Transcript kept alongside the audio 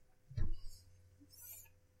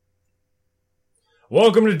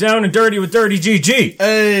Welcome to Down and Dirty with Dirty GG.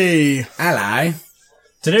 Hey. Hello.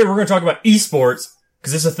 Today we're going to talk about esports,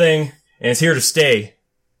 because it's a thing, and it's here to stay.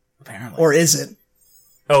 Apparently. Or is it?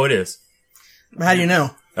 Oh, it is. How do you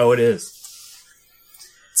know? Oh, it is.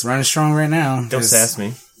 It's running strong right now. Don't sass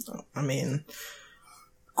me. I mean...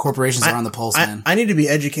 Corporations are on the pulse, man. I need to be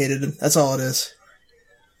educated. That's all it is.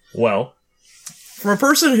 Well. From a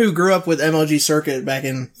person who grew up with MLG Circuit back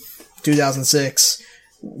in 2006,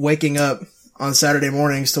 waking up on Saturday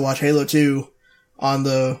mornings to watch Halo 2 on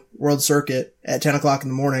the World Circuit at 10 o'clock in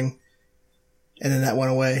the morning, and then that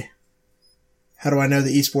went away. How do I know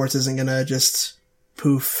that esports isn't going to just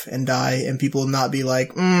poof and die and people not be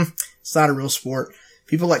like, it's not a real sport?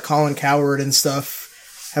 People like Colin Cowherd and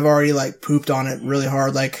stuff have already like pooped on it really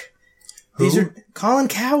hard. Like, these are Colin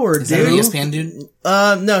Cowherd, Is dude. that an ESPN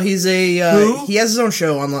dude? No, he's he has his own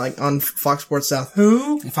show on Fox Sports South.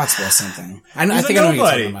 Who? Fox Sports something. I He's think a I know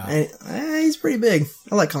what nobody. you're talking about. He's pretty big.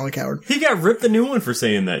 I like Colin Cowherd. He got ripped a new one for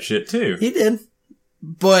saying that shit, too. He did.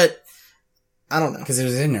 But, I don't know. Because it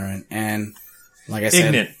was ignorant, and like I said...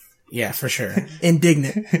 Ignorant. Yeah, for sure.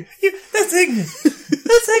 Indignant. That's ignorant.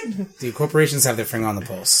 That's ignorant. Dude, corporations have their finger on the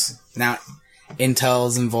pulse. Now,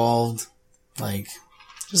 Intel's involved, like...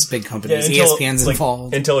 Just big companies. ESPN's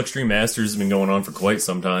involved. Intel Extreme Masters has been going on for quite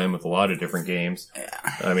some time with a lot of different games. Yeah.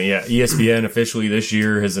 I mean, yeah, ESPN officially this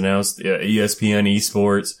year has announced ESPN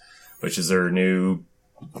ESports, which is their new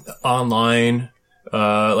online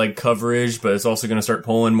coverage, but it's also going to start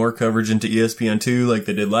pulling more coverage into ESPN2 like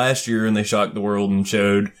they did last year, and they shocked the world and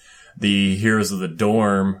showed the Heroes of the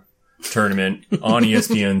Dorm tournament on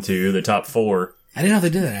ESPN2, the top 4. I didn't know they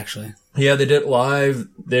did that, actually. Yeah, they did it live.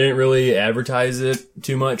 They didn't really advertise it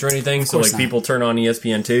too much or anything. So like people turn on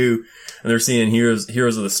ESPN2 and they're seeing Heroes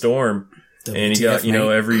of the Storm. And you got,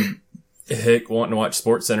 every hick wanting to watch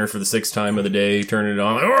SportsCenter for the 6th time of the day, turning it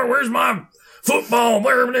on. Oh, where's my football?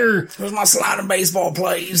 Where's my sliding baseball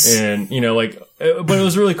plays? And, but it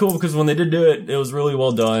was really cool because when they did do it, it was really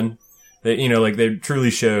well done. They, they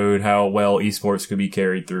truly showed how well esports could be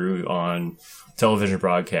carried through on television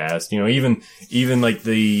broadcast. Even like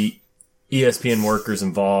the ESPN workers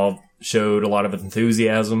involved showed a lot of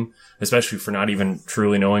enthusiasm, especially for not even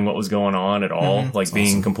truly knowing what was going on at all, like being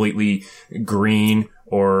awesome. Completely green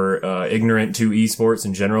or ignorant to esports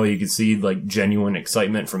in general. You could see like genuine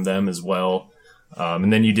excitement from them as well.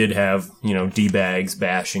 And then you did have, D-bags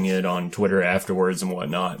bashing it on Twitter afterwards and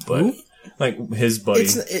whatnot, but Ooh. Like his buddy.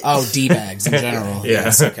 D-bags in general. Yeah.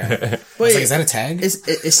 Yes, okay. Wait, is that a tag?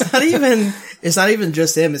 It's not even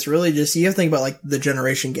just him. It's really just, you have to think about like the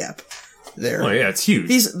generation gap there. Oh yeah, it's huge.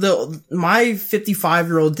 My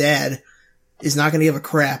 55-year-old dad is not going to give a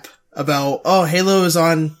crap about, Halo is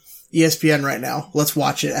on ESPN right now. Let's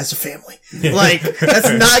watch it as a family. Like,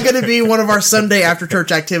 that's not going to be one of our Sunday after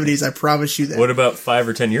church activities. I promise you that. What about 5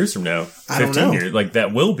 or 10 years from now? 15 I don't know. years? Like,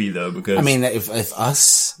 that will be though, because. I mean, if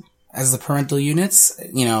us, as the parental units,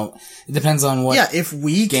 it depends on what if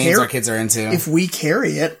we games our kids are into. If we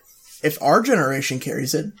carry it, if our generation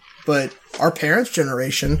carries it, but our parents'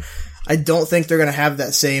 generation, I don't think they're going to have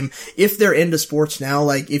that same, if they're into sports now,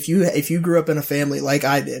 like if you grew up in a family like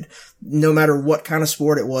I did, no matter what kind of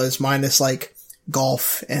sport it was, minus like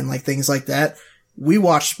golf and like things like that, we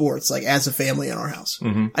watch sports like as a family in our house.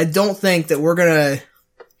 Mm-hmm. I don't think that we're going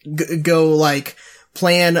to go like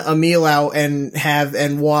plan a meal out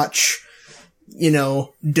and watch,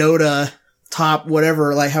 Dota top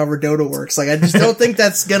whatever, like however Dota works. Like I just don't think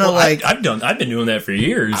that's gonna I've been doing that for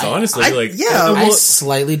years, honestly. I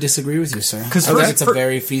slightly disagree with you, sir. Because it's a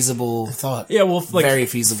very feasible thought. Yeah, well, like, very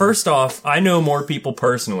feasible. First off, I know more people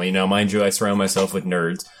personally. Now, mind you, I surround myself with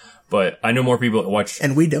nerds, but I know more people that watch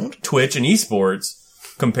and we don't Twitch and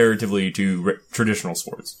esports comparatively to traditional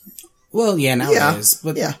sports. Well, yeah, nowadays,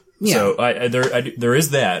 but yeah. So there is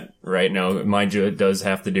that right now. Mind you, it does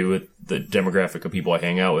have to do with the demographic of people I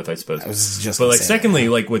hang out with, I suppose. But secondly,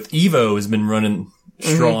 like with Evo has been running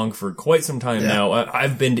strong for quite some time now.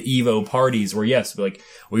 I've been to Evo parties where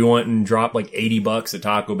we went and dropped like $80 at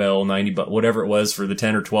Taco Bell, $90, whatever it was for the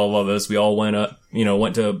 10 or 12 of us. We all went up,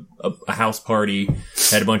 went to a house party,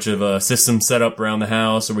 had a bunch of systems set up around the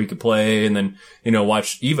house so we could play, and then,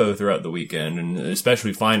 watch Evo throughout the weekend, and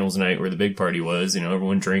especially finals night where the big party was,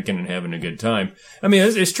 everyone drinking and having a good time. I mean,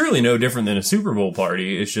 it's truly no different than a Super Bowl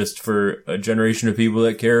party. It's just for a generation of people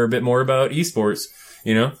that care a bit more about esports.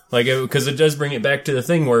 Because it does bring it back to the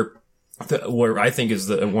thing where I think is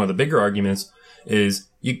one of the bigger arguments is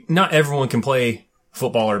not everyone can play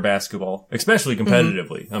football or basketball, especially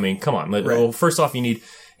competitively. I mean, come on. Right. Well, first off, you need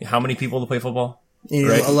how many people to play football? You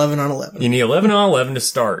need 11 on 11. You need 11 on 11 to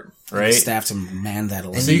start. right? Staff to man that.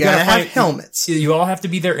 And so you gotta have helmets. You all have to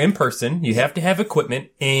be there in person. You have to have equipment,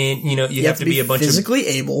 and you have to be a bunch physically of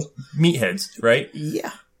able meatheads, right?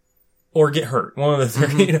 Yeah. Or get hurt. One of the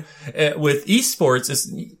three. With esports,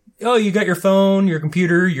 it's you got your phone, your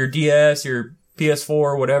computer, your DS, your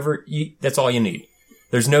PS4, whatever. That's all you need.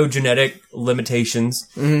 There's no genetic limitations.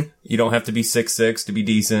 Mm-hmm. You don't have to be 6'6" to be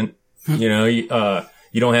decent. You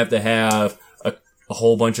don't have to have a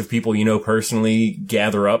whole bunch of people personally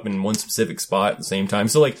gather up in one specific spot at the same time.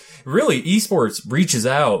 So like really esports reaches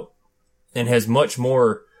out and has much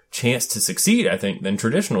more chance to succeed, I think, than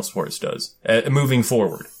traditional sports does moving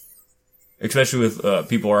forward, especially with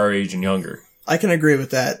people our age and younger. I can agree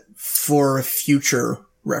with that for future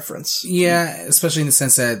reference. Yeah, especially in the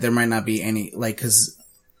sense that there might not be any, because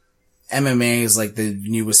MMA is like the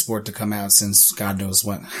newest sport to come out since God knows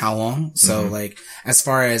how long. So as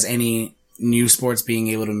far as any new sports being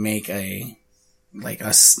able to make a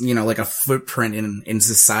footprint in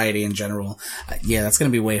society in general, that's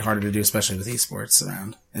going to be way harder to do, especially with esports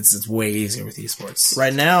around. It's way easier with esports.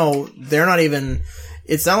 Right now, they're not even,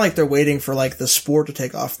 it's not like they're waiting for the sport to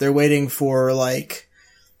take off. They're waiting for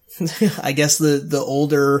I guess the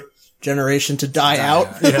older generation to die out.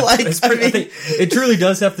 Yeah. I think it truly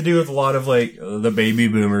does have to do with a lot of the baby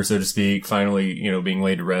boomers, so to speak, finally, being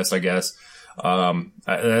laid to rest, I guess.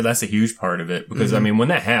 That's a huge part of it because, when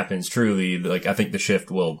that happens, truly, I think the shift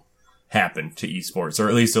will happen to esports, or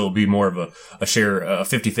at least it'll be more of a share, a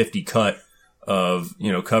 50-50 cut of,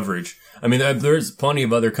 coverage. There's plenty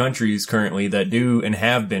of other countries currently that do and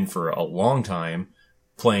have been for a long time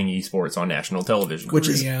playing esports on national television. Which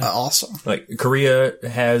is awesome. Korea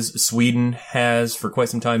has, Sweden has for quite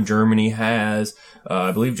some time, Germany has,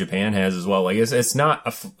 I believe Japan has as well. It's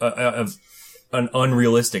not an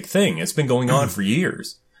unrealistic thing. It's been going on for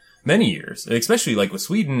years. Many years. Especially with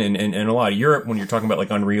Sweden and a lot of Europe when you're talking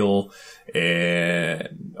about Unreal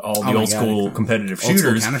and all the old school competitive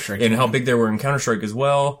shooters and how big they were in Counter-Strike as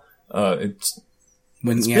well. It's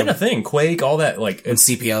been a thing. Quake, all that, when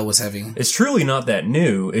CPL was heavy. It's truly not that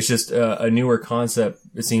new. It's just a newer concept,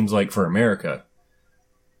 it seems like, for America.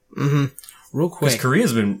 Mm-hmm. Real quick. Because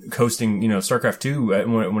Korea's been coasting, StarCraft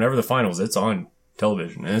 2, whenever the finals, it's on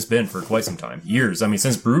television. And it's been for quite some time. Years.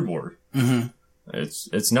 Since Brood War. Mm-hmm.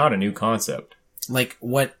 It's not a new concept.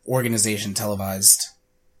 What organization televised,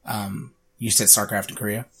 you said StarCraft in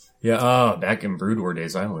Korea? Yeah, back in Brood War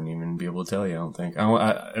days, I wouldn't even be able to tell you, I don't think.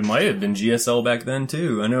 It might have been GSL back then,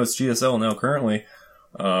 too. I know it's GSL now, currently.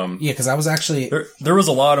 Because I was actually... There was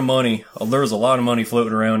a lot of money. There was a lot of money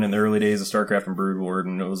floating around in the early days of StarCraft and Brood War,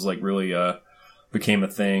 and it was, really, became a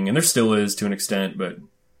thing. And there still is, to an extent, but...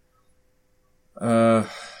 I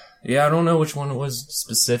don't know which one it was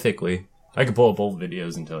specifically. I could pull up old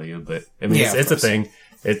videos and tell you, but, it's a thing.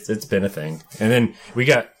 It's been a thing. And then we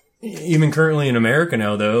got... Even currently in America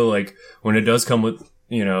now, though, when it does come with,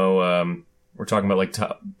 we're talking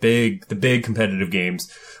about the big competitive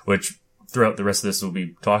games, which throughout the rest of this we'll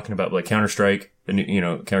be talking about, Counter-Strike, the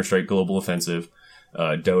new, Counter-Strike Global Offensive,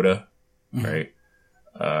 Dota, right?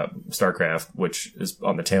 StarCraft, which is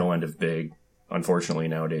on the tail end of big, unfortunately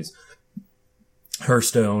nowadays.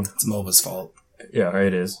 Hearthstone. It's MOBA's fault. Yeah,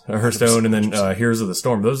 it is. Hearthstone, and then Heroes of the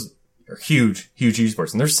Storm. Those are huge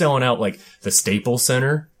esports, and they're selling out the Staples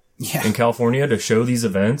Center. Yeah. In California to show these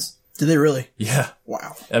events. Did they really? Yeah.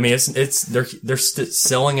 Wow. They're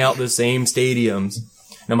selling out the same stadiums.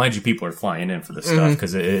 Now, mind you, people are flying in for this stuff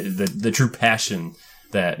because the true passion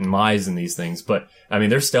that lies in these things. But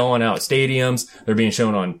they're selling out stadiums. They're being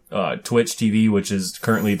shown on Twitch TV, which is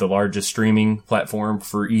currently the largest streaming platform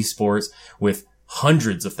for esports, with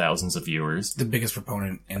hundreds of thousands of viewers. The biggest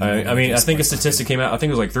proponent. I think a statistic came out, I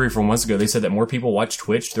think it was 3 or 4 months ago. They said that more people watch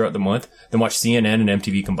Twitch throughout the month than watch CNN and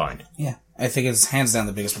MTV combined. Yeah. I think it's hands down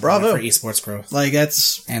the biggest proponent for esports growth.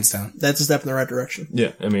 That's... Hands down. That's a step in the right direction.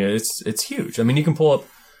 Yeah. It's huge. You can pull up...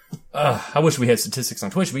 I wish we had statistics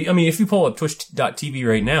on Twitch. But, if you pull up twitch.tv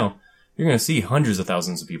right now, you're going to see hundreds of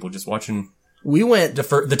thousands of people just watching... We went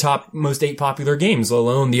the top most 8 popular games, let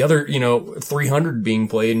alone the other, 300 being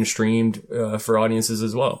played and streamed for audiences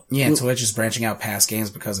as well. Yeah, Twitch is branching out past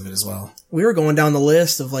games because of it as well. We were going down the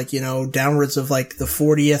list of downwards of the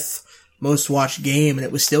 40th most watched game, and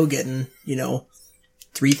it was still getting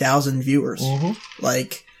 3,000 viewers. Mm-hmm.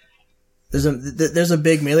 There's a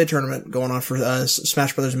big Melee tournament going on for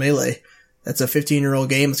Smash Brothers Melee. That's a 15-year-old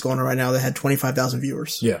game that's going on right now that had 25,000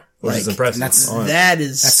 viewers. Yeah, which is impressive.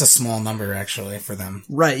 That's a small number actually for them.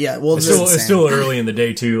 Right? Yeah. Well, it's still early in the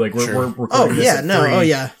day too. We're recording this at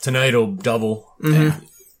 3. Tonight it'll double. Mm-hmm. Yeah.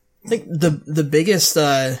 I think the biggest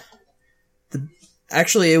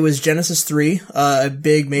Actually, it was Genesis 3, a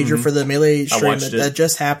big major for the Melee stream that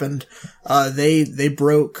just happened. They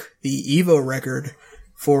broke the EVO record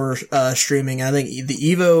for streaming. I think the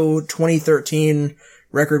EVO 2013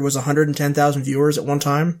 record was 110,000 viewers at one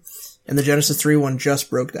time, and the Genesis 3 one just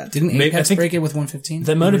broke that. Didn't Apex break it with 115?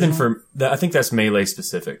 That might have been for. I think that's Melee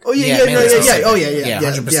specific. Oh yeah.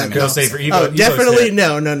 100%. Go say for EVO. Definitely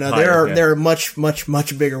no. There are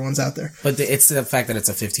much bigger ones out there. But it's the fact that it's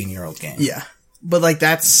a 15-year-old game. Yeah, but like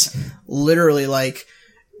that's literally like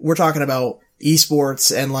we're talking about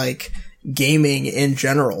esports and like gaming in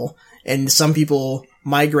general, and some people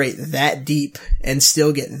migrate that deep and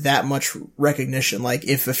still get that much recognition. Like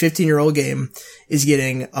if a 15-year-old game is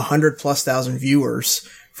getting 100,000+ viewers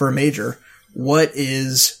for a major, what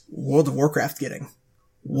is World of Warcraft getting?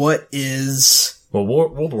 What is... Well,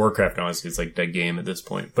 World of Warcraft, honestly, is like dead game at this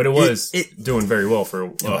point. But it was doing very well for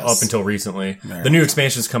up until recently. The new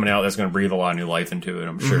expansion's coming out that's going to breathe a lot of new life into it,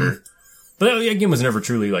 I'm sure. But that game was never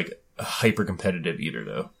truly like hyper competitive either,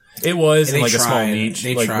 though. It was in like a small niche,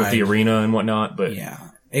 like with the arena and whatnot, but yeah,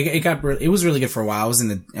 it was really good for a while. I was in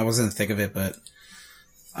the thick of it, but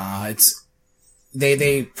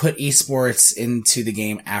they put esports into the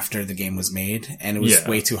game after the game was made, and it was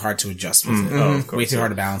way too hard to adjust with it. Oh, of course, way too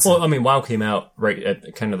hard to balance. Well, I mean, WoW came out right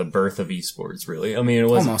at kind of the birth of esports, really. I mean, it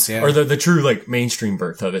was almost, yeah, or the true like mainstream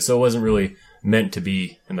birth of it. So it wasn't really meant to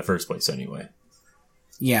be in the first place, anyway.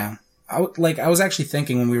 Yeah. I was actually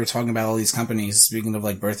thinking when we were talking about all these companies, speaking of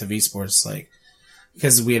like birth of esports, like,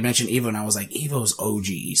 because we had mentioned Evo and I was like, Evo's OG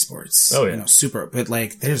esports. Oh yeah. You know, super, but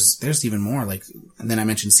like, there's even more, like, and then I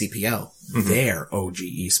mentioned CPL. They're OG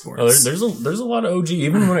esports. Oh, there's a lot of OG,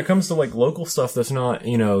 even when it comes to like local stuff that's not,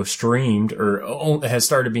 streamed or has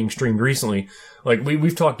started being streamed recently. Like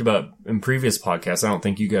we've talked about in previous podcasts, I don't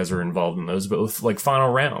think you guys are involved in those, but with like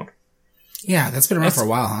Final Round. Yeah, that's been around for a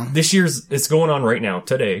while, huh? This it's going on right now,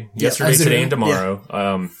 today, yesterday, today, and tomorrow.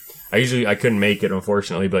 Yeah. I couldn't make it,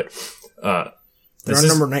 unfortunately, but, this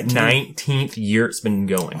is number 19th year it's been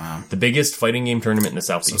going. Wow. The biggest fighting game tournament in the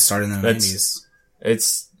Southeast. So started in the 90s.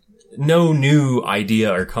 It's no new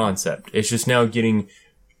idea or concept. It's just now getting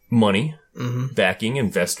money, backing,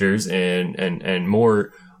 investors, and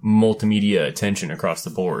more multimedia attention across the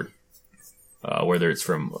board. Whether it's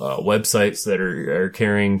from websites that are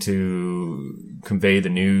caring to convey the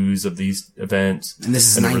news of these events. And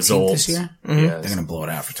this is 19th this year? Mm-hmm. Yes. They're going to blow it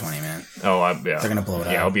out for 20, man. Oh, yeah. They're going to blow it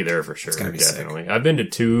out. Yeah, I'll be there for sure. It's going to be definitely. Sick. I've been to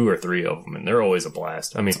 2 or 3 of them, and they're always a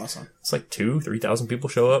blast. I mean, awesome. It's like 2,000-3,000 people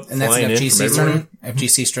show up. And that's an FGC tournament?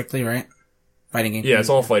 FGC strictly, right? Fighting game? Yeah, it's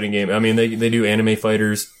all fighting game. I mean, they do anime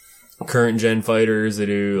fighters, current gen fighters. They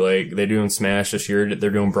do in Smash this year.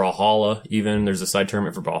 They're doing Brawlhalla even. There's a side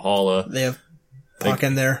tournament for Brawlhalla. They have Pac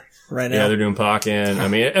in there right now. Yeah, they're doing Pac in. I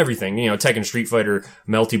mean, everything. Tekken, Street Fighter,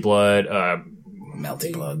 Melty Blood,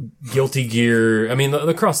 Guilty Gear. I mean,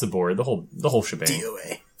 across the board, the whole shebang.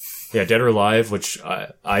 DOA. Yeah, Dead or Alive, which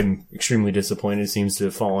I'm extremely disappointed, seems to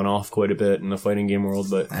have fallen off quite a bit in the fighting game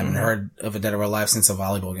world. But I haven't heard of a Dead or Alive since a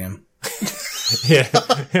volleyball game.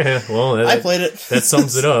 yeah. Well, I played it. That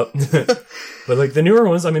sums it up. But like the newer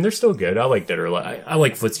ones, I mean, they're still good. I like Dead or Alive. I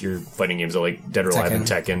like footsier fighting games. I like Dead or Alive and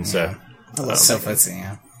Tekken. So. I love so footsie,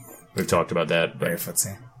 yeah. We've talked about that. But, very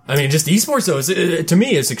footsie. I mean, just esports, though, to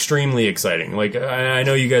me, it's extremely exciting. Like, I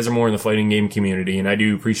know you guys are more in the fighting game community, and I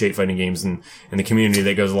do appreciate fighting games and the community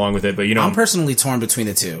that goes along with it, but, I'm personally torn between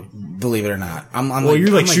the two, believe it or not.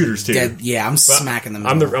 You're like shooters, too. I'm smacking them.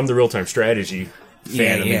 I'm the real-time strategy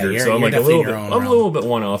fan of the group, so I'm like a little bit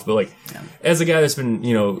one-off, but, like, as a guy that's been,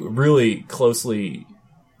 really closely...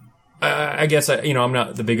 I guess, I'm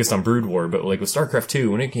not the biggest on Brood War, but, like, with StarCraft 2,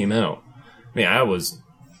 when it came out, I was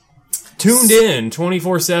tuned in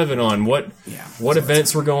 24/7 on what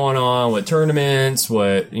events were going on, what tournaments,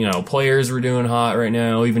 what players were doing hot right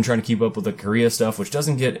now. Even trying to keep up with the Korea stuff, which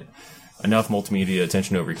doesn't get enough multimedia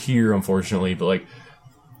attention over here, unfortunately. But like,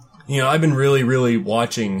 I've been really, really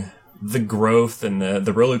watching the growth and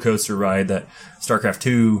the roller coaster ride that StarCraft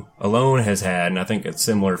 2 alone has had, and I think it's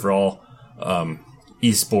similar for all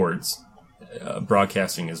esports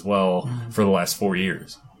broadcasting as well for the last 4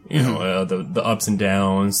 years. The ups and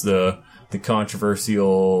downs, the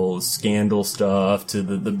controversial scandal stuff to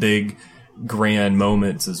the big grand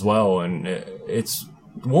moments as well. And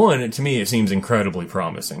to me, it seems incredibly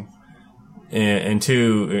promising. And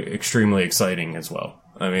two, extremely exciting as well.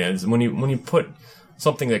 I mean, when you put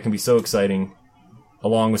something that can be so exciting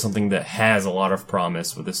along with something that has a lot of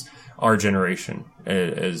promise with our generation,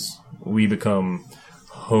 as we become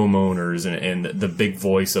homeowners and the big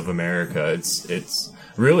voice of America, it's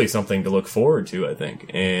really something to look forward to, I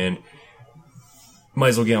think. And might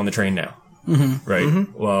as well get on the train now. Right?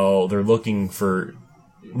 Well, they're looking for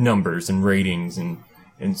numbers and ratings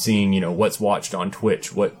and seeing, what's watched on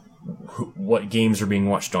Twitch, what games are being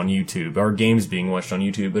watched on YouTube, are games being watched on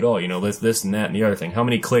YouTube at all, this and that and the other thing. How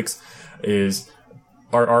many clicks is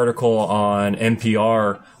our article on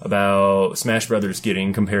NPR about Smash Brothers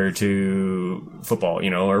getting compared to football,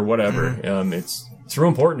 or whatever. It's real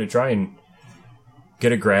important to try and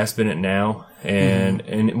get a grasp in it now.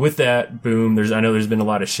 And with that boom, I know there's been a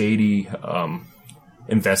lot of shady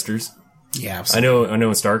investors. Yeah, absolutely. I know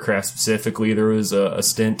in StarCraft specifically, there was a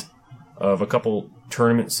stint of a couple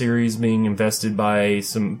tournament series being invested by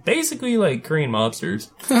some basically like Korean mobsters.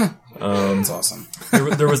 That's awesome.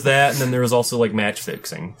 there was that, and then there was also like match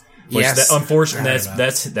fixing. Yes, unfortunately,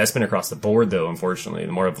 that's been across the board though. Unfortunately,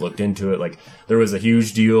 the more I've looked into it, like there was a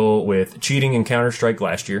huge deal with cheating in Counter-Strike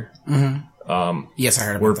last year. Yes, I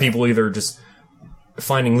heard about where that. people either just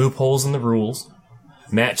finding loopholes in the rules,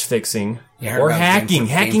 match fixing, or hacking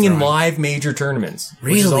in live major tournaments.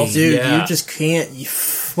 Really, dude, you just can't.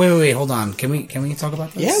 Wait, hold on. Can we talk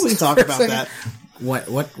about this? Yeah, we can talk about that. What?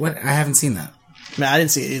 I haven't seen that. Man, I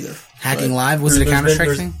didn't see it either. Hacking live? Was it a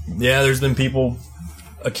Counter-Strike thing? Yeah, there's been people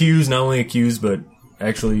accused, not only accused, but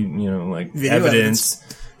actually, video evidence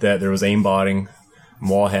that there was aimbotting,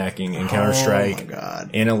 wall hacking, and Counter-Strike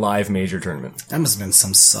in a live major tournament. That must have been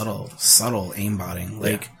some subtle aimbotting,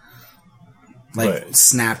 like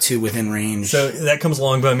snap to within range. So that comes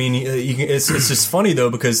along, but I mean, it's just funny though,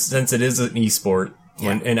 because since it is an esport,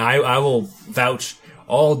 and I will vouch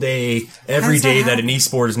all day, every day that an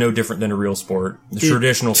esport is no different than a real sport, the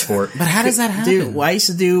traditional sport. But how does that happen? Dude, I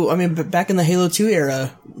used to back in the Halo 2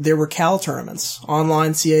 era, there were CAL tournaments,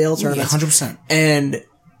 online CAL tournaments. 100%. And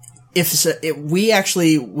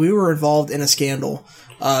we were involved in a scandal.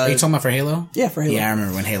 Are you talking about for Halo? Yeah, for Halo. Yeah, I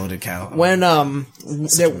remember when Halo did CAL. When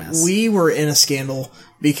we were in a scandal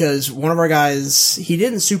because one of our guys, he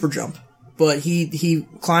didn't super jump, but he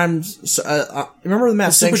climbed. Remember the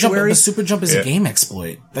map Sanctuary? The super jump is a game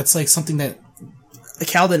exploit. That's like something that the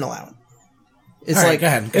CAL didn't allow it. It's all right, like go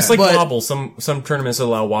ahead. It's like wobble. Some tournaments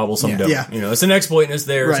allow wobble, some don't. Yeah. It's an exploit and it's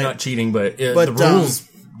there. Right. It's not cheating, but the rules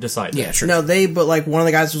decide that. Yeah, sure. No, but like one of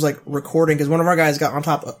the guys was like recording because one of our guys got on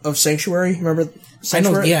top of Sanctuary. Remember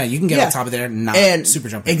Sanctuary? I know, you can get on top of there not super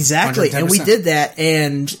jumping. Exactly. 110%. And we did that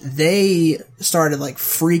and they started like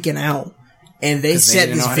freaking out. And they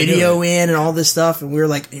sent this video in and all this stuff, and we were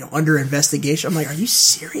like, under investigation. I'm like, are you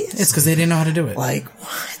serious? It's because they didn't know how to do it. Like,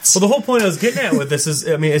 what? Well, the whole point I was getting at with this is,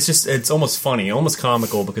 I mean, it's almost funny, almost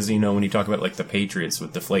comical, because, when you talk about, like, the Patriots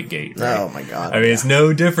with Deflategate, right? Oh, my God. I mean, it's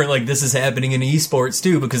no different. Like, this is happening in esports,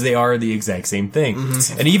 too, because they are the exact same thing.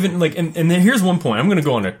 Mm-hmm. And even, like, and then here's one point. I'm going to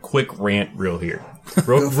go on a quick rant real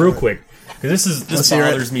quick. Because this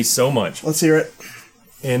bothers me so much. Let's hear it.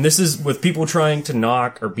 And this is with people trying to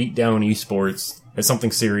knock or beat down esports as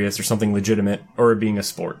something serious or something legitimate or being a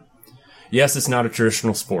sport. Yes, it's not a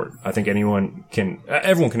traditional sport. I think everyone can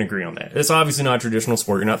agree on that. It's obviously not a traditional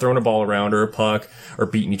sport. You're not throwing a ball around or a puck or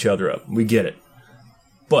beating each other up. We get it.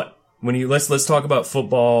 But when let's talk about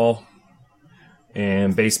football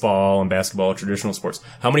and baseball and basketball, traditional sports.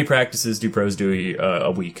 How many practices do pros do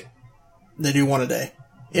a week? They do one a day,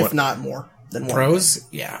 if not more. Than pros?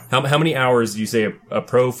 Yeah. How many hours do you say a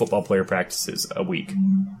pro football player practices a week?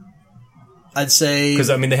 I'd say... Because,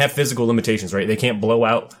 I mean, they have physical limitations, right? They can't blow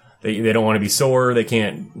out. They don't want to be sore. They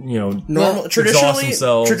can't, exhaust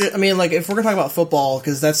themselves. Like, if we're going to talk about football,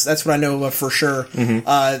 because that's what I know of for sure,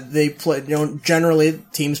 they play, generally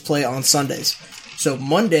teams play on Sundays. So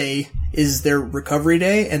Monday is their recovery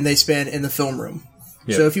day, and they spend in the film room.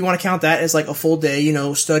 Yep. So if you want to count that as like a full day,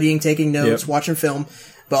 studying, taking notes, watching film...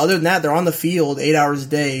 But other than that, they're on the field 8 hours a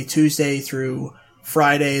day, Tuesday through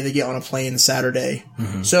Friday. They get on a plane Saturday.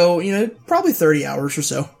 Mm-hmm. So, probably 30 hours or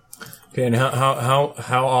so. Okay, and how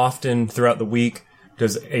often throughout the week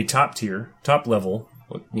does a top level,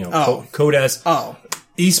 code as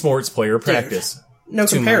esports player practice? Dude, no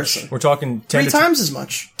comparison. We're talking 10 times as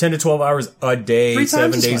much. 10 to 12 hours a day,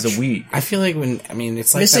 7 days a week. I feel like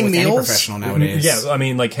it's like missing that with meals? Any professional nowadays. Yeah, I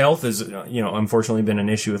mean, like health is, unfortunately been an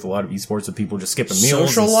issue with a lot of esports with people just skipping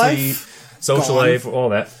meals, social life, all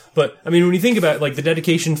that. But, I mean, when you think about like the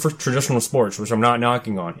dedication for traditional sports, which I'm not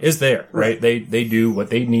knocking on, is there, right? They do what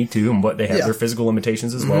they need to and what they have their physical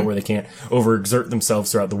limitations as well, where they can't overexert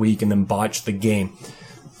themselves throughout the week and then botch the game.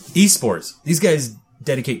 Esports, these guys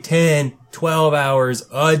dedicate 10, 12 hours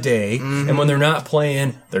a day, and when they're not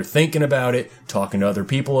playing, they're thinking about it, talking to other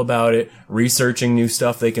people about it, researching new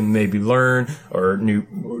stuff they can maybe learn, or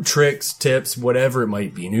new tricks, tips, whatever it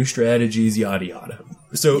might be, new strategies, yada yada.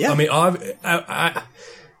 So, I mean, I'm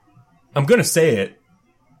going to say it,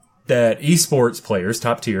 that esports players,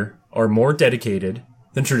 top tier, are more dedicated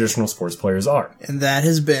than traditional sports players are. And that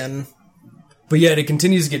has been... But yet it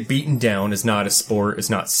continues to get beaten down. It's not a sport. It's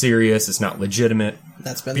not serious. It's not legitimate.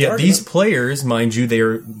 That's been the argument. These players, mind you,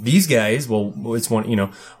 these guys, well, it's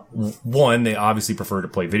one, they obviously prefer to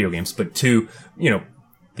play video games, but two,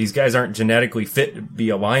 these guys aren't genetically fit to be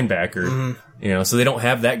a linebacker, so they don't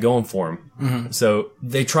have that going for them. Mm-hmm. So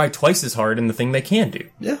they try twice as hard in the thing they can do.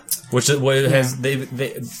 Yeah. Which is what has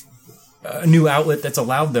a new outlet that's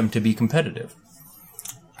allowed them to be competitive.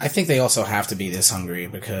 I think they also have to be this hungry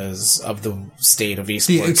because of the state of esports.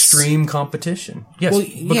 The extreme competition. Yes. Well,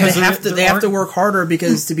 because they have to work harder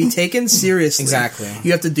because to be taken seriously, exactly,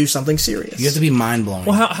 you have to do something serious. You have to be mind-blowing.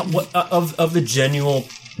 Well, of the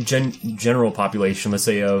general population, let's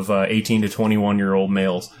say of 18 to 21-year-old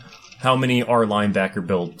males, how many are linebacker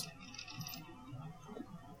builds?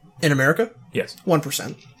 In America? Yes.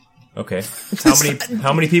 1%. Okay.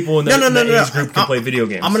 How many people in the age group can play video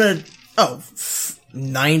games? I'm going to...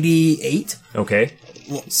 98. Okay.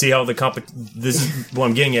 See how this is what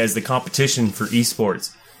I'm getting at is the competition for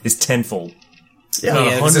esports is tenfold.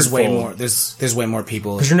 Yeah, there's way more. There's way more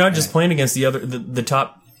people because you're not just playing against the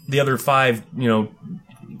other five,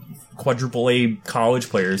 quadruple A college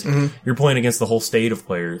players. Mm-hmm. You're playing against the whole state of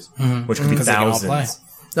players, which could be thousands.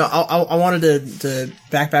 No, I wanted to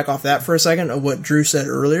back off that for a second of what Drew said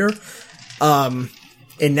earlier. A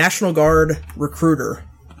National Guard recruiter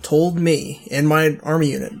told me in my Army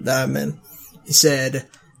unit that I'm in, he said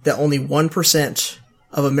that only 1%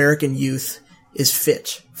 of American youth is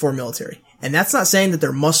fit for military. And that's not saying that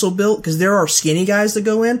they're muscle built, because there are skinny guys that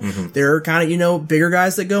go in. Mm-hmm. There are kind of, bigger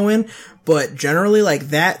guys that go in. But generally, like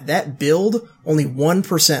that build, only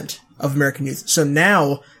 1% of American youth. So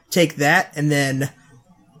now, take that and then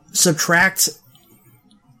subtract,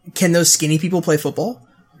 can those skinny people play football?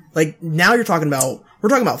 Like, now we're talking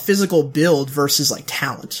about physical build versus, like,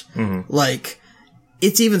 talent. Mm-hmm. Like,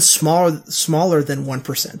 it's even smaller than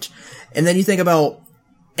 1%. And then you think about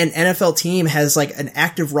an NFL team has, like, an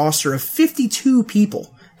active roster of 52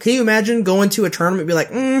 people. Can you imagine going to a tournament and be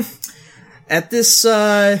like, at this,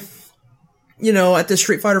 at this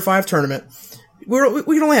Street Fighter V tournament, we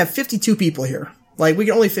can only have 52 people here. Like, we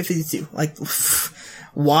can only 52. Like,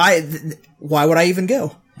 why would I even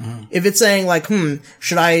go? Mm. If it's saying like,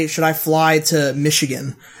 should I fly to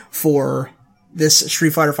Michigan for this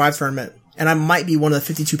Street Fighter V tournament, and I might be one of the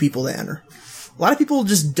 52 people that enter. A lot of people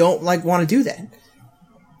just don't want to do that.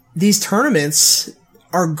 These tournaments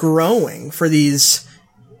are growing for these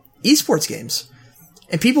esports games,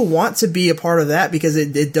 and people want to be a part of that because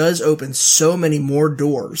it does open so many more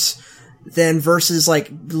doors than versus like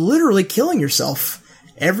literally killing yourself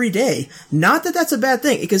every day. Not that that's a bad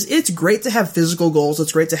thing, because it's great to have physical goals.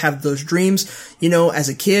 It's great to have those dreams, as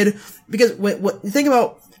a kid. Because think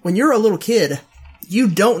about when you're a little kid, you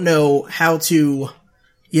don't know how to,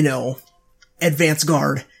 advance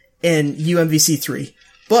guard in UMVC 3.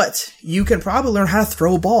 But you can probably learn how to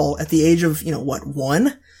throw a ball at the age of,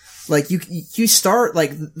 1? Like, you start,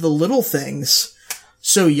 like, the little things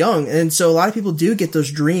so young. And so a lot of people do get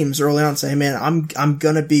those dreams early on and say, hey, man, I'm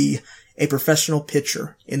gonna be a professional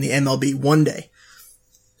pitcher in the MLB one day.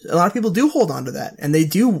 A lot of people do hold on to that, and they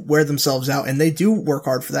do wear themselves out, and they do work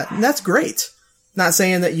hard for that, and that's great. Not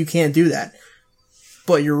saying that you can't do that,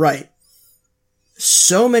 but you're right.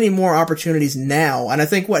 So many more opportunities now, and I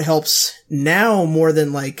think what helps now more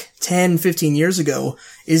than like 10, 15 years ago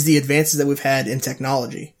is the advances that we've had in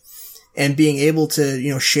technology, and being able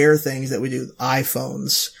to, share things that we do with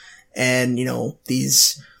iPhones and,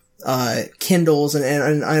 these Kindles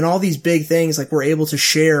and all these big things. Like, we're able to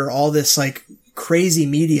share all this like crazy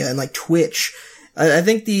media, and like Twitch. I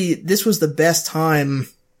think this was the best time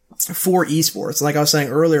for esports. Like I was saying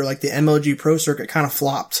earlier, like the MLG Pro Circuit kind of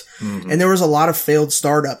flopped. Mm-hmm. And there was a lot of failed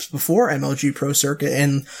startups before MLG Pro Circuit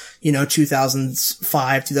in,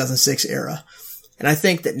 2005, 2006 era. And I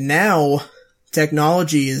think that now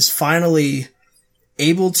technology is finally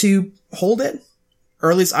able to hold it,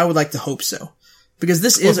 or at least I would like to hope so. Because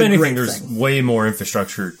this is a great thing. There's way more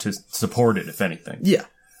infrastructure to support it, if anything. Yeah.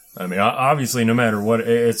 I mean, obviously, no matter what,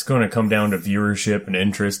 it's going to come down to viewership and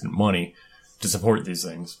interest and money to support these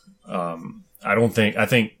things. I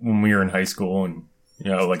think when we were in high school and,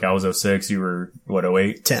 like I was 06, you were, what,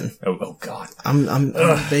 08? 10. Oh God. I'm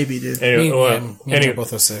a baby, dude. Anyway, me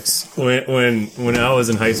both 06. When I was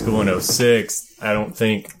in high school in 06, I don't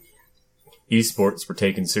think esports were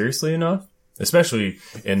taken seriously enough. Especially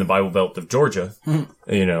in the Bible Belt of Georgia,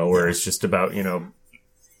 where it's just about,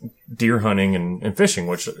 deer hunting and fishing,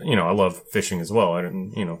 which, I love fishing as well. I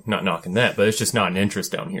don't, not knocking that, but it's just not an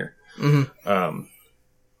interest down here. Mm-hmm.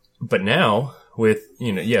 But now with,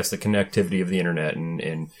 yes, the connectivity of the internet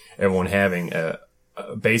and everyone having a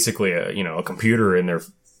basically a computer in their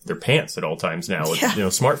pants at all times now with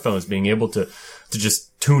smartphones, being able to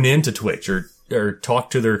just tune into Twitch or talk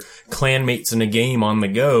to their clanmates in a game on the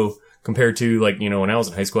go, compared to when I was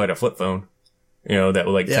in high school I had a flip phone, that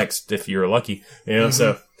would text if you're lucky,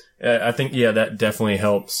 so I think that definitely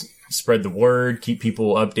helps spread the word, keep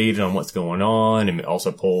people updated on what's going on, and also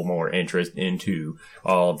pull more interest into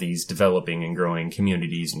all of these developing and growing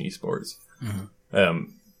communities in esports.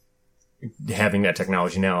 Having that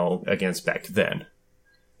technology now against back then.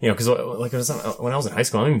 Because when I was in high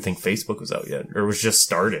school, I don't even think Facebook was out yet, or was just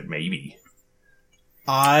started, maybe.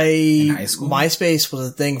 In high school? MySpace was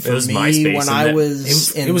a thing for me MySpace, when I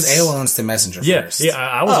was it was AOL Instant Messenger first. Yeah,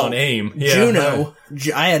 I was on AIM. Yeah, Juno.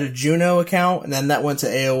 I had a Juno account, and then that went to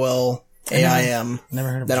AOL AIM. Never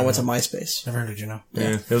heard of Then Juno. I went to MySpace. Never heard of Juno.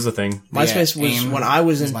 Yeah, it was a thing. MySpace was when I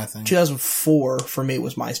was in 2004. For me, it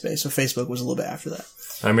was MySpace. So Facebook was a little bit after that.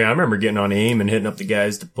 I mean, I remember getting on AIM and hitting up the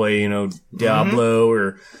guys to play, Diablo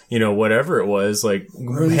or, whatever it was. Like,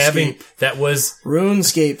 that was...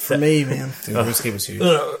 RuneScape for me, man. Dude, RuneScape was huge.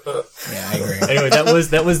 Yeah, I agree. Anyway, that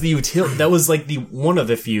was that was like one of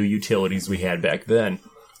the few utilities we had back then,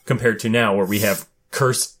 compared to now, where we have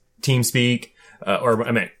Curse TeamSpeak,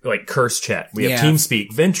 Curse Chat. We have TeamSpeak,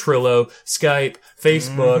 Ventrilo, Skype,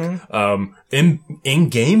 Facebook,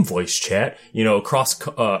 in-game voice chat, across,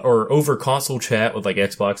 or over console chat with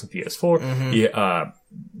Xbox and PS4.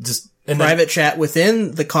 Private chat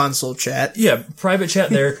within the console chat. Yeah, private chat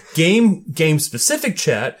there. Game specific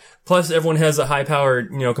chat. Plus everyone has a high powered,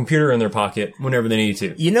 computer in their pocket whenever they need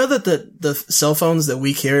to. You know that the cell phones that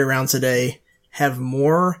we carry around today have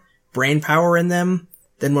more brain power in them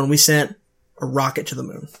than when we sent a rocket to the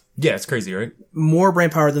moon. Yeah, it's crazy, right? More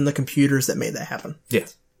brain power than the computers that made that happen. Yeah.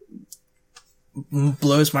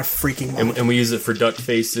 Blows my freaking mind. And we use it for duck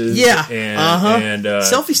faces. Yeah. And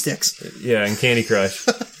selfie sticks. Yeah, and Candy Crush.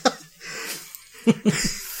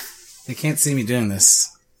 They can't see me doing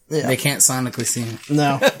this. Yeah. They can't sonically see me.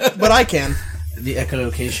 No. But I can. The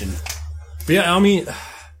echolocation. But yeah, I mean,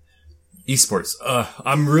 esports.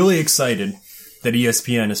 I'm really excited that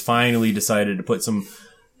ESPN has finally decided to put some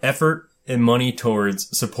effort and money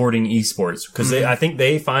towards supporting esports, because I think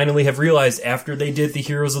they finally have realized after they did the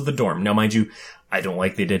Heroes of the Dorm. Now, mind you, I don't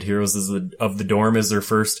like they did Heroes of the Dorm as their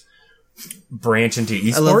first branch into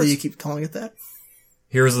esports. I love that you keep calling it that.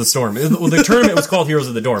 Heroes of the Storm. Well, the tournament was called Heroes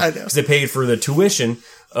of the Dorm I know. because they paid for the tuition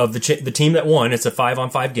of the team that won. It's a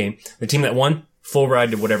 5-on-5 game. The team that won, full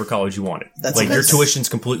ride to whatever college you wanted. Your tuition's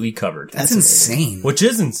completely covered. That's insane. Which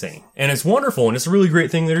is insane, and it's wonderful, and it's a really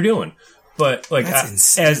great thing they're doing. But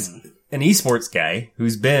as an esports guy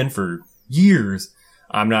who's been for years,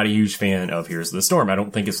 I'm not a huge fan of Heroes of the Storm. I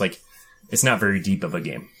don't think it's not very deep of a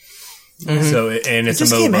game. Mm-hmm. So, and it's it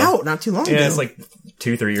just a MOBA. Came out not too long ago. Yeah, it's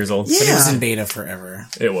 2-3 years old. Yeah. But it was in beta forever.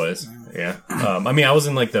 It was. Yeah. I mean, I was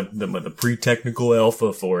in the pre-technical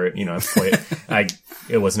alpha for it. I played it.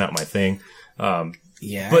 It was not my thing.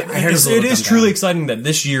 Yeah. But it is truly exciting that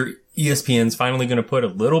this year ESPN's finally going to put a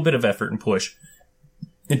little bit of effort and push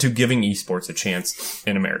into giving esports a chance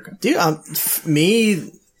in America. Dude,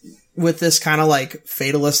 me with this kind of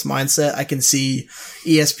fatalist mindset, I can see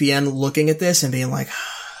ESPN looking at this and being like,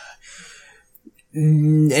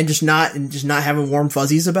 and just not having warm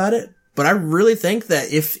fuzzies about it. But I really think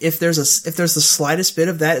that if there's the slightest bit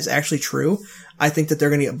of that is actually true, I think that they're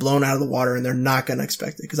going to get blown out of the water and they're not going to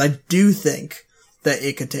expect it, because I do think that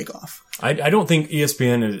it could take off. I don't think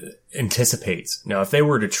ESPN anticipates. Now, if they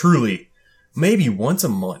were to truly, maybe once a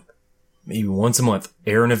month,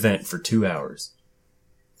 air an event for 2 hours.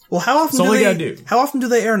 Well, how often do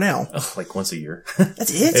they air now? Once a year.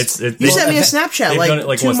 That's it? You sent me a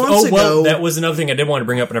Snapchat 2 months ago. Well, that was another thing I did want to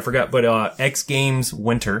bring up and I forgot, but X Games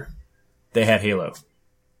Winter, they had Halo.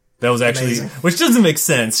 That was actually, which doesn't make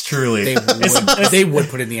sense, truly. They would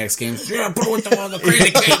put in the X Games. Yeah, put it with the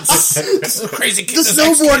crazy kids. The crazy kids. The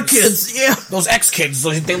snowboard kids. Yeah. Those X kids,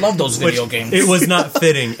 they love those video games. It was not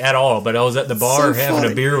fitting at all, but I was at the bar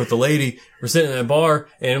having a beer with the lady. We're sitting in the bar,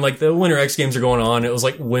 and the Winter X Games are going on. It was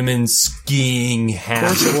women skiing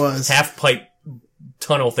half pipe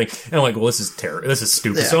tunnel thing. And I'm like, well, this is terrible. This is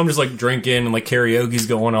stupid. Yeah. So I'm just drinking and karaoke's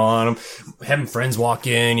going on. I'm having friends walk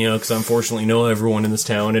in, because I unfortunately know everyone in this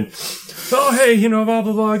town. And, oh, hey, blah, blah,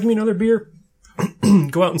 blah, give me another beer.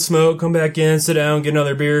 Go out and smoke, come back in, sit down, get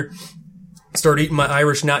another beer. Start eating my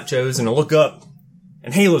Irish nachos, and I look up,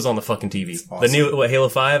 and Halo's on the fucking TV. Awesome. The new, Halo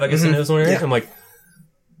 5, I guess the newest one, right? Yeah. I'm like,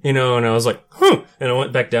 and I was like, huh. And I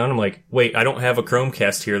went back down. I'm like, wait, I don't have a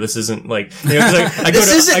Chromecast here. This isn't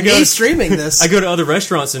streaming this. I go to other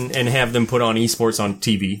restaurants and have them put on esports on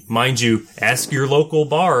TV. Mind you, ask your local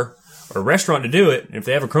bar or restaurant to do it. And if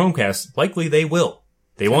they have a Chromecast, likely they will.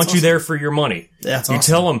 They want you there for your money. Yeah, that's you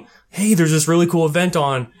awesome. tell them, hey, there's this really cool event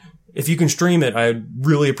on. If you can stream it, I'd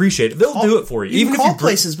really appreciate it. They'll do it for you. Even if you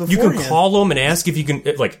places you can call them and ask if you can,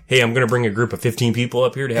 like, hey, I'm going to bring a group of 15 people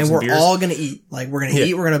up here to have some beers. And we're all going to eat. Like, we're going to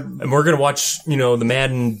eat, and we're going to watch, the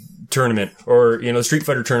Madden tournament or, the Street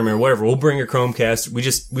Fighter tournament or whatever. We'll bring a Chromecast. We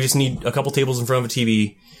just need a couple tables in front of a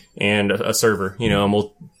TV and a server, and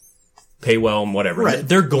we'll pay well and whatever. Right.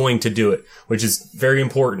 They're going to do it, which is very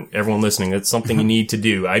important. Everyone listening, it's something you need to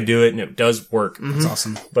do. I do it and it does work. That's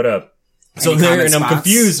awesome. But, so there, and I'm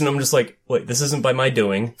confused, and I'm just like, wait, this isn't by my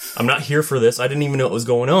doing. I'm not here for this. I didn't even know what was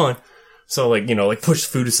going on. So, like, push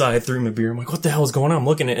food aside, threw my beer. I'm like, what the hell is going on? I'm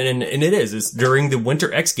looking at it, and it is. It's during the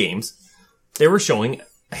Winter X Games. They were showing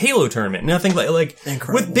a Halo tournament. And I think, like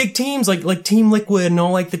with big teams, like Team Liquid and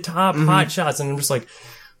all, like, the top hot shots. And I'm just like,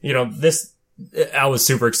 this... I was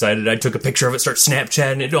super excited. I took a picture of it, start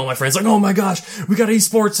Snapchatting it to all my friends, like, oh my gosh, we got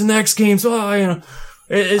esports in the X Games. Oh,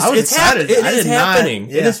 It's excited. It is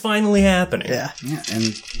happening. It is finally happening. Yeah.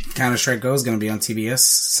 And Counter-Strike Go is going to be on TBS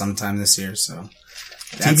sometime this year, so.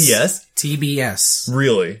 TBS? TBS.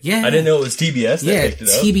 Really? Yeah. I didn't know it was TBS that picked it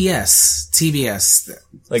up. TBS.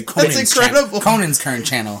 Like, that's incredible. Conan's current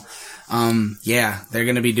channel. They're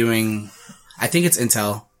going to be doing, I think it's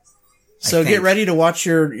Intel. So get ready to watch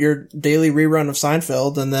your daily rerun of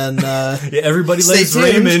Seinfeld, and then everybody lays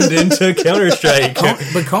Raymond into Counter-Strike.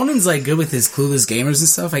 But Conan's like good with his Clueless Gamers and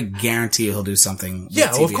stuff. I guarantee he'll do something.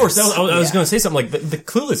 Yeah, well, of course. I was going to say something like the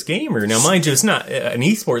Clueless Gamer. Now, mind you, it's not an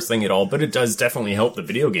esports thing at all, but it does definitely help the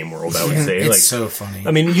video game world. I would say it's so funny.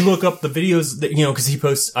 I mean, you look up the videos that because he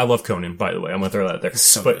posts. I love Conan, by the way. I'm going to throw that out there. It's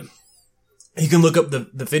so good. You can look up the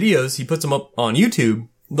videos. He puts them up on YouTube.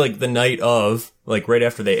 Like the night of, like right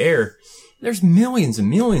after they air, there's millions and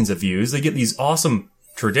millions of views. They get these awesome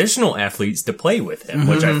traditional athletes to play with him,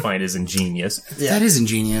 which I find is ingenious. Yeah. That is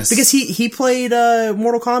ingenious. Because he played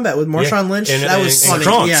Mortal Kombat with Marshawn Lynch. That was funny.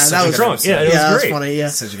 Trunks. Yeah, that was Trunks. Yeah, it was great. That was funny. Yeah,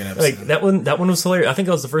 such a good episode. Like that one was hilarious. I think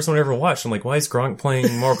that was the first one I ever watched. I'm like, why is Gronk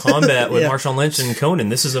playing Mortal Kombat with Marshawn Lynch and Conan?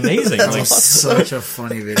 This is amazing. Like, such a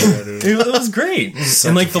funny video, dude. It was great.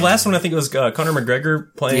 And like the last one, I think it was Conor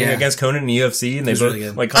McGregor playing against Conan in the UFC, and they both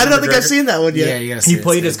really like. I don't think I've seen that one yet. Yeah, he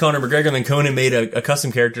played as Conor McGregor, and then Conan made a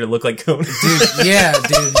custom character to look like Conan.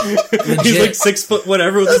 Dude. He's like 6 foot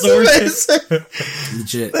whatever with his orange.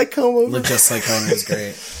 Legit. That comb over. Look just like Conan is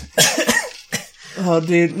great. Oh,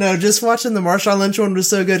 dude. No, just watching the Marshawn Lynch one was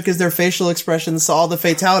so good because their facial expressions, all the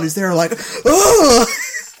fatalities, they were like, oh!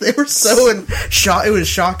 They were so in shock. It was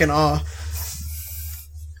shock and awe.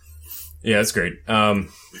 Yeah, that's great.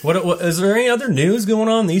 What is there any other news going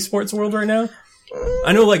on in the esports world right now?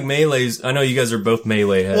 I know like Melee's, I know you guys are both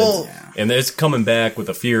Melee heads, and it's coming back with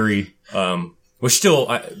a fury, which still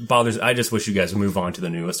bothers. I just wish you guys would move on to the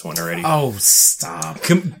newest one already. Oh, stop!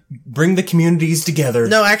 Bring the communities together.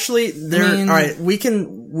 No, actually, all right. We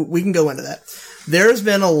can go into that. There's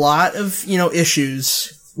been a lot of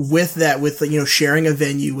issues with that, with sharing a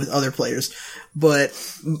venue with other players, but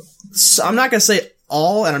I'm not gonna say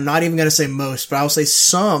all, and I'm not even gonna say most, but I'll say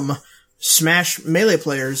some Smash Melee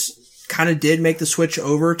players kind of did make the switch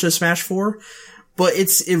over to Smash 4. But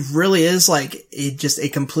it really is like just a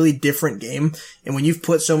completely different game. And when you've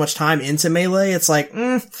put so much time into Melee, it's like,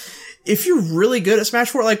 if you're really good at Smash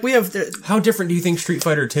 4, like we have... How different do you think Street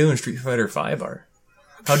Fighter 2 and Street Fighter 5 are?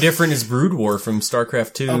 How different is Brood War from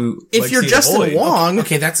StarCraft 2? If you're Justin Wong,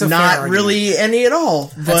 okay, that's a not fair really argument. any at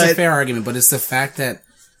all. That's a fair argument, but it's the fact that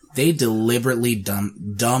they deliberately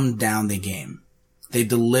dumbed down the game. They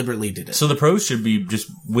deliberately did it. So the pros should be just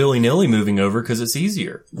willy-nilly moving over because it's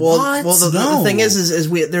easier. Well, the thing is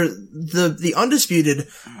the undisputed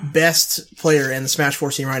best player in the Smash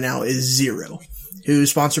 4 scene right now is Zero, who's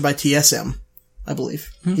sponsored by TSM, I believe.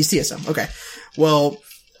 He's TSM. Okay. Well,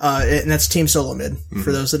 and that's Team Solo Mid,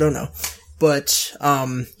 for those that don't know. But,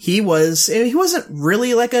 he wasn't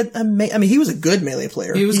really like I mean, he was a good Melee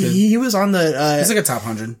player. He was good. He was on the, he's like a top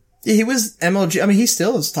 100. He was MLG. I mean, he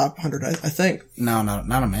still is top 100, I think. No, not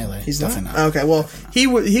a Melee. He's definitely not. Okay, well, he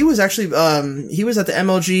was actually, he was at the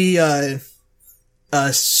MLG,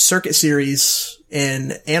 circuit series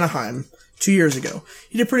in Anaheim 2 years ago.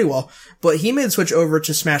 He did pretty well, but he made the switch over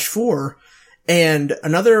to Smash 4. And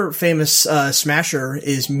another famous, Smasher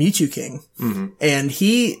is Mewtwo King. Mm-hmm. And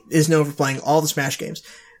he is known for playing all the Smash games.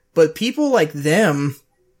 But people like them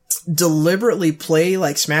deliberately play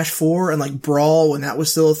like Smash 4 and like Brawl when that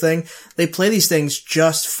was still a thing. They play these things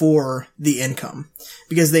just for the income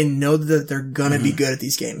because they know that they're gonna be good at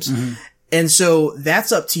these games. Mm-hmm. And so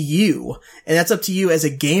that's up to you. And that's up to you as a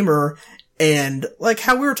gamer. And like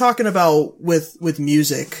how we were talking about with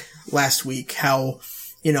music last week, how,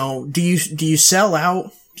 do you sell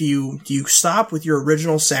out? Do you stop with your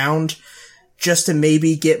original sound just to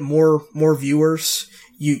maybe get more viewers?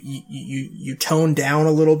 You tone down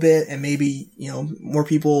a little bit and maybe, more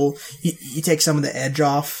people, you take some of the edge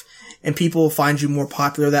off and people find you more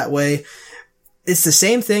popular that way. It's the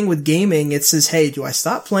same thing with gaming. It says, hey, do I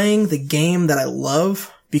stop playing the game that I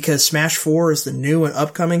love because Smash 4 is the new and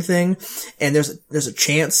upcoming thing, and there's a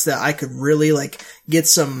chance that I could really get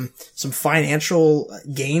some financial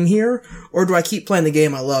gain here, or do I keep playing the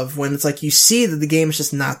game I love when it's like you see that the game is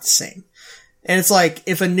just not the same? And it's like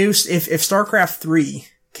if StarCraft 3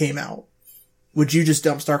 came out, would you just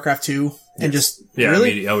dump StarCraft 2 and just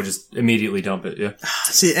really? I would just immediately dump it. Yeah.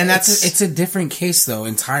 See, and it's a different case though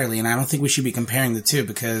entirely, and I don't think we should be comparing the two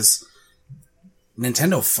because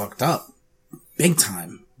Nintendo fucked up big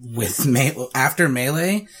time with after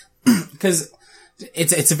Melee, because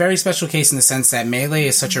it's a very special case in the sense that Melee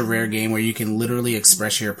is such a rare game where you can literally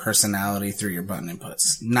express your personality through your button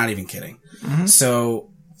inputs. Not even kidding. Mm-hmm. So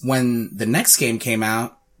when the next game came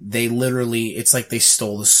out, they literally, it's like they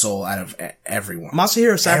stole the soul out of everyone.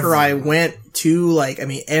 Masahiro Sakurai went to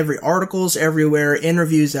every articles everywhere,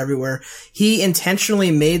 interviews everywhere. He intentionally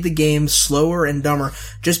made the game slower and dumber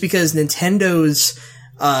just because Nintendo's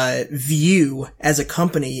view as a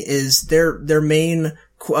company is their main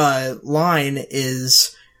line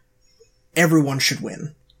is everyone should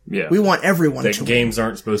win. Yeah. We want everyone to win. Games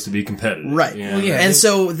aren't supposed to be competitive. Right. Yeah. Well, yeah. And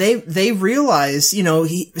so they realized,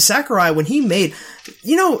 Sakurai, when he made,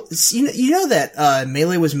 that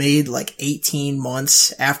Melee was made 18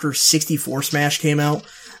 months after 64 Smash came out.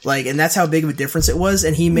 And that's how big of a difference it was.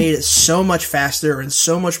 And he made it so much faster and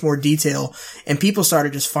so much more detail. And people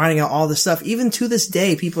started just finding out all this stuff. Even to this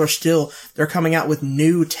day, people are they're coming out with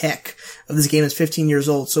new tech of this game that's 15 years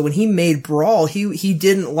old. So when he made Brawl, he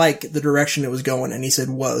didn't like the direction it was going. And he said,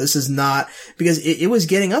 whoa, this is not, because it was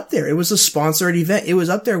getting up there. It was a sponsored event. It was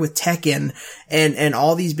up there with Tekken and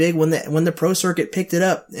all these big, when the Pro Circuit picked it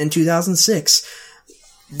up in 2006.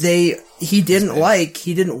 He didn't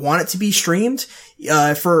want it to be streamed.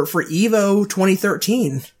 For EVO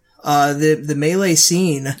 2013, the Melee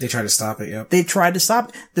scene. They tried to stop it, yep. They tried to stop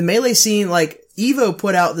it. The Melee scene, EVO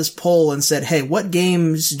put out this poll and said, hey, what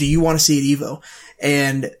games do you want to see at EVO?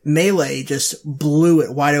 And Melee just blew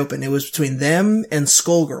it wide open. It was between them and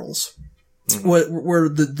Skullgirls. Mm-hmm. Were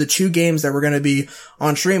the two games that were going to be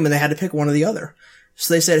on stream, and they had to pick one or the other.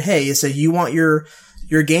 So they said, hey, you want your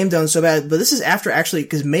game done so bad, but this is after actually,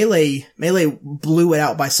 because Melee blew it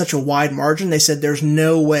out by such a wide margin. They said there's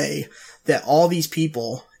no way that all these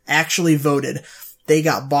people actually voted. They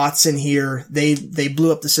got bots in here. They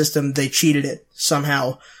blew up the system. They cheated it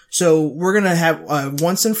somehow. So we're gonna have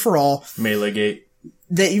once and for all Meleegate.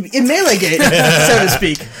 In Meleegate, so to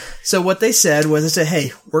speak. So what they said was, they said,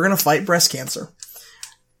 hey, we're gonna fight breast cancer.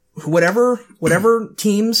 Whatever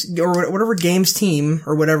teams or whatever games team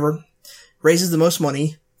or whatever raises the most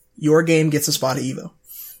money, your game gets a spot at EVO.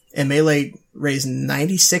 And Melee raised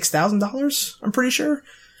 $96,000, I'm pretty sure.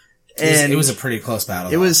 And it was a pretty close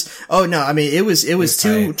battle. It was to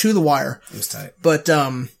the wire. It was tight. But,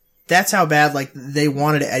 that's how bad, they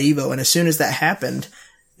wanted it at EVO. And as soon as that happened,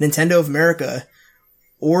 Nintendo of America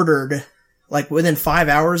ordered, within 5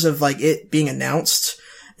 hours of, it being announced,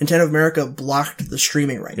 Nintendo of America blocked the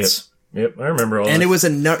streaming rights. Yep, I remember all that. And it was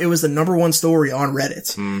the number one story on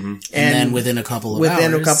Reddit. Mm-hmm. And then within a couple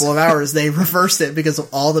of hours, they reversed it because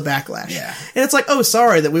of all the backlash. Yeah. And it's oh,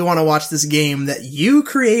 sorry that we want to watch this game that you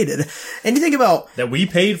created. And you think about... That we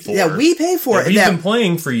paid for. That we paid for. That we've been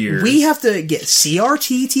playing for years. We have to get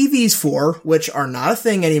CRT TVs for, which are not a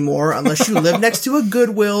thing anymore unless you live next to a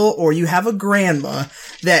Goodwill or you have a grandma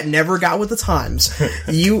that never got with the times.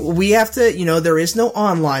 We have to, there is no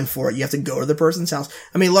online for it. You have to go to the person's house.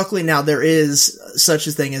 I mean, luckily now there is such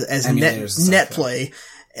a thing as net play,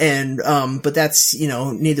 and but that's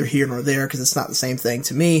neither here nor there because it's not the same thing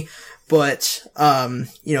to me. But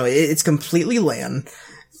it's completely LAN.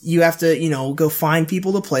 You have to go find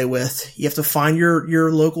people to play with. You have to find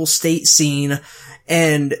your local state scene.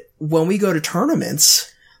 And when we go to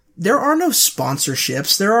tournaments, there are no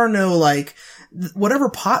sponsorships. There are no whatever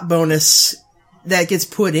pot bonus that gets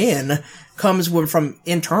put in comes from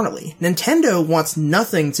internally. Nintendo wants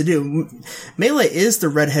nothing to do. Melee is the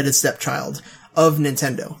redheaded stepchild of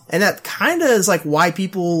Nintendo. And that kind of is why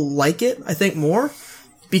people like it, I think, more.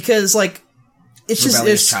 Because it's just,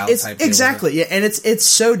 it's exactly, yeah. And it's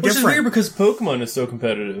so different. Which is weird because Pokemon is so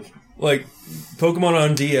competitive. Pokemon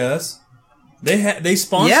on DS, they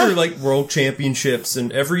sponsor world championships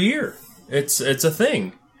and every year. It's a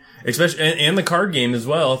thing. Especially, and the card game as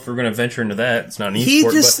well, if we're going to venture into that. It's not an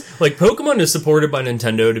esport, but like Pokemon is supported by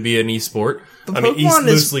Nintendo to be an esport. I mean,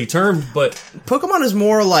 loosely termed, but Pokemon is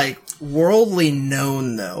more like worldly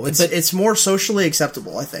known, though. It's more socially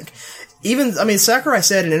acceptable, I think. Sakurai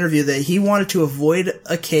said in an interview that he wanted to avoid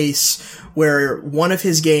a case where one of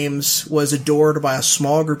his games was adored by a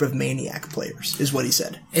small group of maniac players, is what he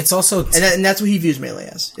said. It's also... And that's what he views Melee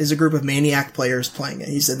as, is a group of maniac players playing it.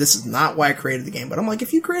 He said, this is not why I created the game. But I'm like,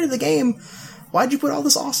 if you created the game, why'd you put all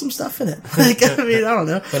this awesome stuff in it? I don't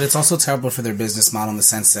know. But it's also terrible for their business model in the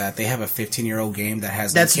sense that they have a 15-year-old game that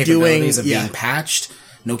has no capabilities of being patched,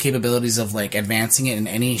 no capabilities of, like, advancing it in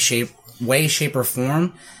any shape or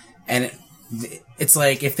form. And it's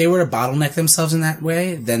like, if they were to bottleneck themselves in that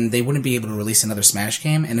way, then they wouldn't be able to release another Smash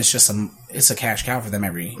game, and it's just a cash cow for them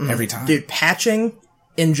every time. Dude, patching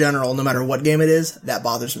in general, no matter what game it is, that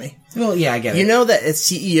bothers me. Well, yeah, I get it. You know that it's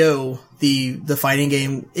CEO, the fighting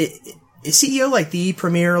game, is CEO like the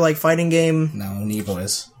premier like fighting game? No, Evo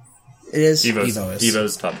is. It is?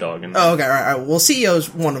 Evo's top dog. Oh, okay, all right. Well,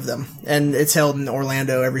 CEO's one of them, and it's held in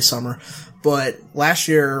Orlando every summer. But last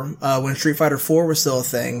year, when Street Fighter 4 was still a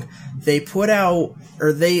thing, they put out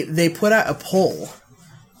a poll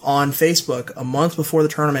on Facebook a month before the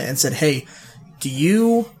tournament and said, hey, do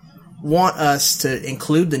you want us to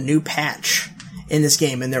include the new patch in this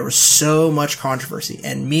game? And there was so much controversy.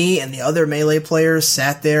 And me and the other Melee players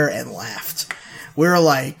sat there and laughed. We were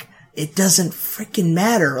like, it doesn't freaking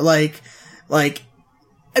matter.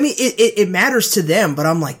 It matters to them, but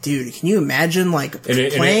I'm like, dude, can you imagine,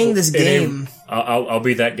 playing this game? I'll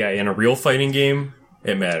be that guy. In a real fighting game,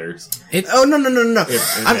 it matters. No. It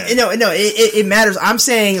matters. I'm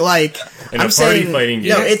saying, fighting game.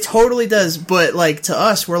 No, it totally does, but, to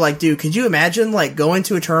us, we're like, dude, could you imagine, going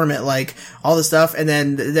to a tournament, all this stuff, and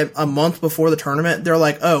then a month before the tournament, they're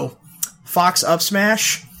like, oh, Fox up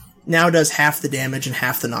smash now does half the damage and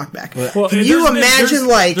half the knockback. Well, can you imagine,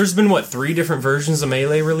 there's been, 3 different versions of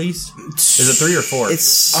Melee released? Is it 3 or 4?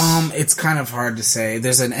 It's kind of hard to say.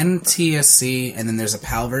 There's an NTSC, and then there's a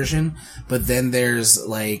PAL version, but then there's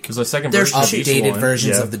a second version updated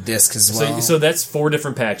versions of the disc as well. So that's 4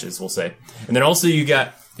 different patches, we'll say. And then also you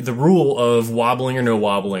got the rule of wobbling or no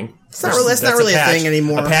wobbling. That's not really a thing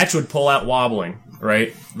anymore. A patch would pull out wobbling,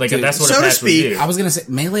 right? That's what a patch would do. I was going to say,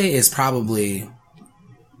 Melee is probably...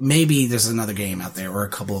 Maybe there's another game out there or a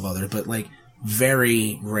couple of others, but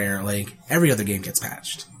very rare. Every other game gets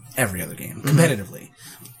patched. Every other game, competitively.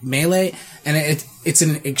 Melee, and it's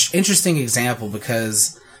an interesting example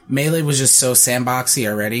because Melee was just so sandboxy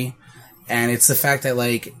already, and it's the fact that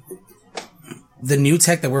the new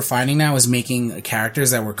tech that we're finding now is making characters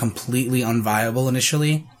that were completely unviable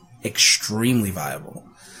initially extremely viable.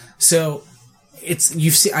 So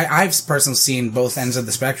I've personally seen both ends of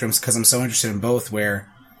the spectrums because I'm so interested in both. Where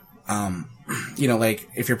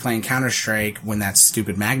if you're playing Counter-Strike when that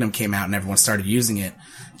stupid Magnum came out and everyone started using it,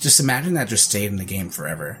 just imagine that just stayed in the game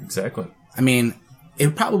forever. Exactly. I mean, it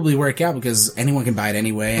would probably work out because anyone can buy it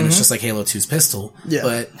anyway, and it's just like Halo 2's pistol. Yeah,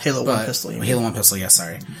 but Halo 1 pistol. Halo 1 pistol, yeah,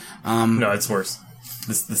 sorry. No, it's worse.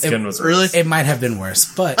 The skin was worse. Really? It might have been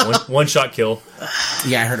worse, but... One-shot kill.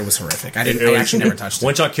 Yeah, I heard it was horrific. I actually never touched it.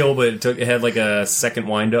 One-shot kill, but it had a second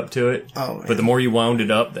wind-up to it. Oh, man. But the more you wound it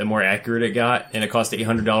up, the more accurate it got, and it cost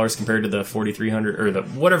 $800 compared to the $4,300, or the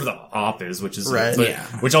whatever the op is, which is... Right.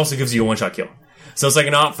 Which also gives you a one-shot kill. So it's like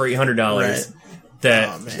an op for $800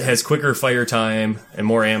 that has quicker fire time and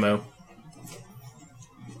more ammo.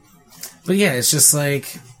 But yeah, it's just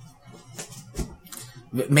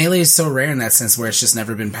Melee is so rare in that sense where it's just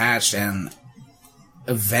never been patched, and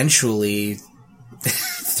eventually,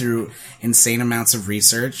 through insane amounts of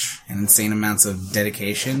research and insane amounts of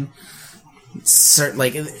dedication,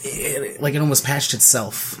 it almost patched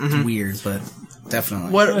itself. It's weird, but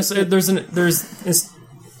definitely.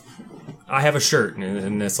 I have a shirt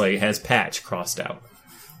and it's has patch crossed out.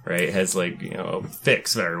 Right, it has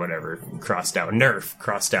fix or whatever crossed out, nerf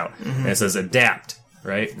crossed out, and it says adapt.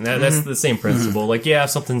 Right, and that's the same principle. If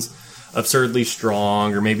something's absurdly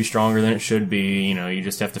strong or maybe stronger than it should be, you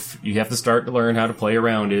just have to start to learn how to play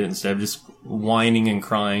around it instead of just whining and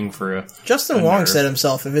crying for a. Justin Wong said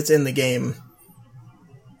himself, if it's in the game,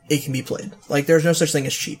 it can be played. There's no such thing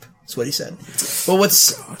as cheap. That's what he said.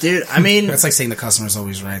 But dude? I mean, that's like saying the customer's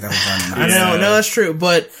always right. That was I know, no, that's true,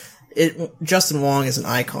 but. Justin Wong is an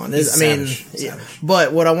icon. Savage.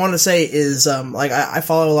 But what I want to say is, I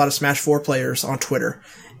follow a lot of Smash 4 players on Twitter,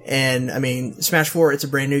 and Smash 4, it's a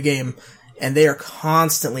brand new game, and they are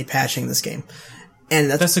constantly patching this game. And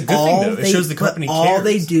that's a good thing, though. It shows the company cares. All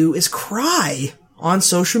they do is cry on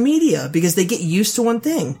social media because they get used to one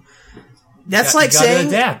thing. That's like saying,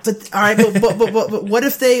 adapt. But all right, but what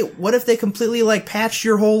if they completely like patched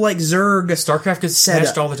your whole like Zerg? StarCraft gets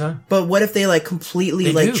patched all the time. But what if they like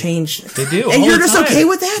completely changed? They do, and you're just okay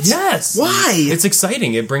with that? Yes. Why? It's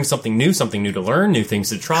exciting. It brings something new to learn, new things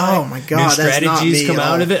to try. Oh my god, new strategies come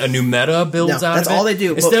out of it. A new meta builds out of it. That's all they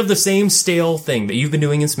do. Instead of the same stale thing that you've been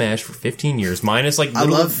doing in Smash for 15 years, minus like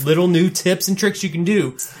little new tips and tricks you can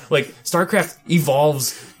do. Like StarCraft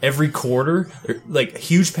evolves every quarter. Like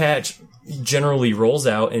huge patch generally rolls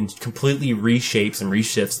out and completely reshapes and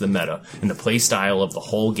reshifts the meta and the play style of the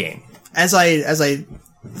whole game. As I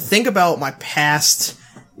think about my past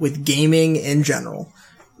with gaming in general,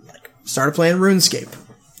 like started playing RuneScape.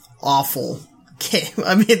 Awful game.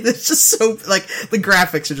 I mean, it's just so like the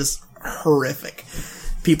graphics are just horrific.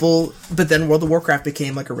 But then World of Warcraft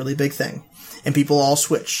became like a really big thing, and people all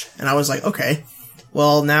switched. And I was like, okay,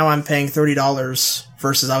 well now I'm paying $30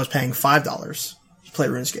 versus I was paying $5 to play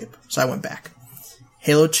RuneScape. So I went back.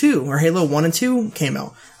 Halo 2 or Halo 1 and 2 came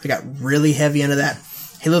out. I got really heavy into that.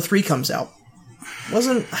 Halo 3 comes out.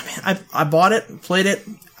 I bought it, played it.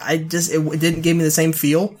 It didn't give me the same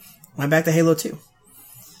feel. Went back to Halo 2.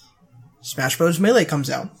 Smash Bros. Melee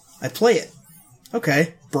comes out. I play it.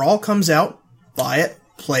 Okay. Brawl comes out. Buy it.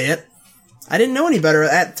 Play it. I didn't know any better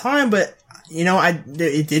at the time, but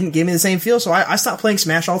it didn't give me the same feel, so I stopped playing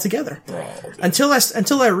Smash altogether. Until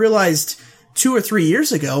I realized 2 or 3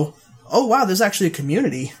 years ago, oh wow, there's actually a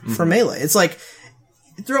community for Melee. It's like,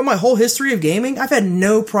 throughout my whole history of gaming, I've had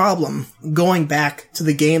no problem going back to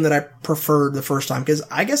the game that I preferred the first time, because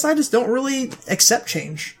I guess I just don't really accept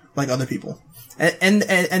change like other people. And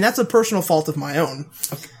that's a personal fault of my own.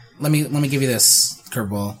 Okay. Let me give you this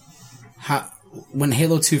curveball. When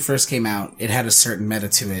Halo 2 first came out, it had a certain meta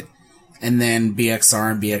to it, and then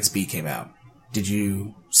BXR and BXB came out. Did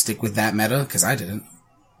you stick with that meta? Because I didn't.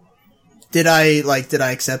 Did I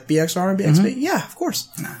accept BXR and BXB? Mm-hmm. Yeah, of course.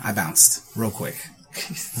 Nah, I bounced real quick.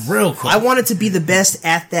 I wanted to be the best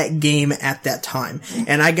at that game at that time.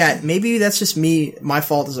 And maybe that's just my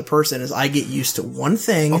fault as a person, is I get used to one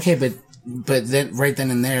thing. Okay, but then right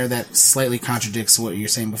then and there, that slightly contradicts what you're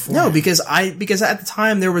saying before. No, because at the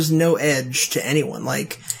time there was no edge to anyone.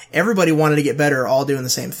 Like, everybody wanted to get better, all doing the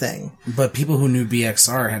same thing. But people who knew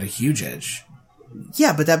BXR had a huge edge.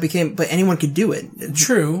 Yeah, but anyone could do it.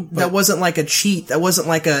 True. That wasn't like a cheat. That wasn't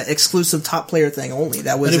like a exclusive top player thing only.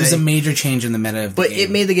 But it was a major change in the meta of the game. But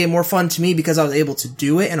it made the game more fun to me because I was able to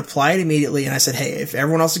do it and apply it immediately. And I said, hey, if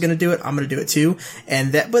everyone else is going to do it, I'm going to do it too.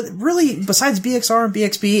 But really, besides BXR and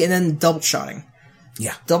BXB, and then double shotting.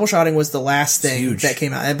 Yeah. Double shotting was the last thing that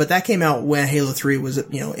came out. But that came out when Halo 3 was,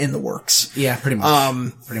 in the works. Yeah, pretty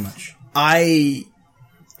much. Pretty much.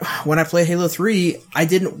 When I played Halo 3, I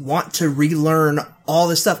didn't want to relearn all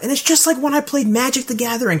this stuff. And it's just like when I played Magic the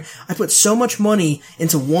Gathering. I put so much money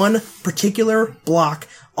into one particular block.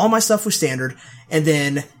 All my stuff was standard. And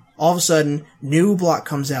then all of a sudden, new block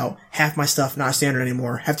comes out. Half my stuff not standard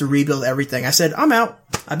anymore. Have to rebuild everything. I said, I'm out.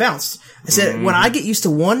 I bounced. I said, when I get used to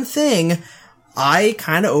one thing, I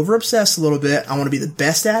kind of over-obsess a little bit. I want to be the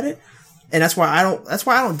best at it. And that's why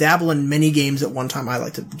I don't dabble in many games at one time. I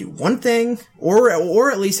like to do one thing, or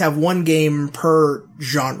at least have one game per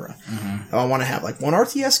genre. Mm-hmm. I want to have like one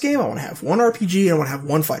RTS game, I want to have one RPG, and I want to have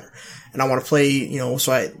one fighter. And I want to play,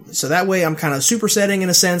 so that way I'm kind of supersetting in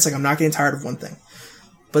a sense, like I'm not getting tired of one thing.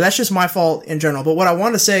 But that's just my fault in general. But what I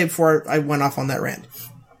wanted to say before I went off on that rant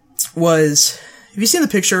was, have you seen the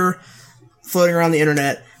picture floating around the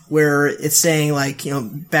internet where it's saying like,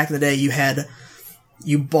 back in the day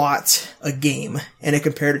you bought a game and it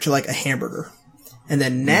compared it to like a hamburger. And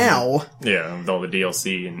then now... Yeah, with all the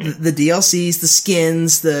DLC. And the DLCs, the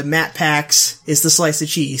skins, the map packs, is the slice of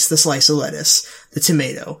cheese, the slice of lettuce, the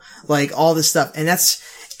tomato, like all this stuff. And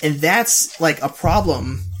that's like a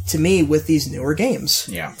problem to me with these newer games.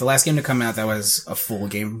 Yeah. The last game to come out that was a full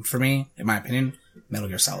game for me, in my opinion, Metal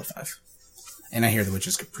Gear Solid 5. And I hear The Witch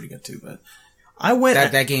is pretty good too, but...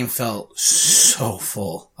 That game felt so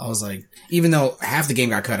full. I was like, even though half the game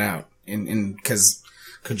got cut out, because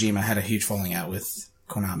Kojima had a huge falling out with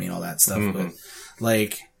Konami and all that stuff, but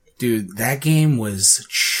like, dude, that game was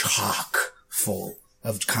chock full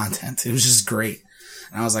of content. It was just great.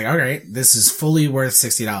 And I was like, all right, this is fully worth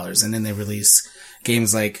 $60. And then they release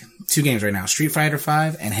games like 2 games right now, Street Fighter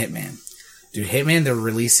 5 and Hitman. Dude, Hitman, they're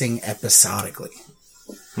releasing episodically.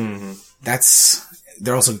 Mm-hmm.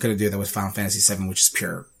 They're also going to do that with Final Fantasy VII, which is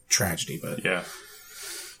pure tragedy, but yeah,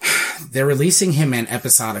 they're releasing Hitman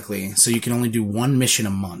episodically, so you can only do one mission a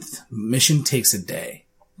month. Mission takes a day.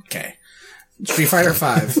 Okay. Street Fighter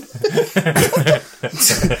 5.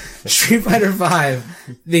 Street Fighter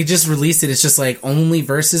 5, they just released it. It's just like only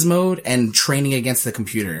versus mode and training against the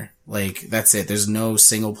computer. Like, that's it. There's no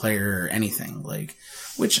single player or anything. Like,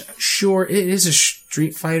 which, sure, it is a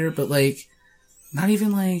Street Fighter, but like, not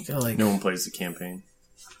even like, no one plays the campaign.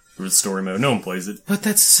 Or the story mode. No one plays it. But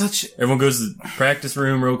that's such... Everyone goes to the practice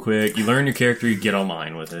room real quick. You learn your character, you get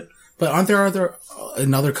online with it. But aren't there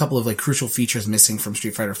another couple of like crucial features missing from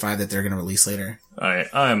Street Fighter 5 that they're going to release later?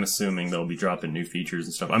 I'm assuming they'll be dropping new features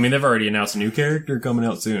and stuff. I mean, they've already announced a new character coming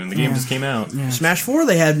out soon. The game just came out. Yeah. Smash 4,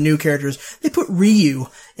 they had new characters. They put Ryu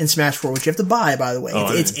in Smash 4, which you have to buy, by the way.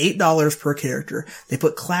 It's $8 per character. They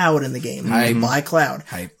put Cloud in the game. You buy Cloud.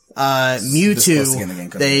 Hype. Mewtwo,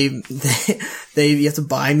 you have to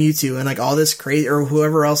buy Mewtwo and like all this crazy, or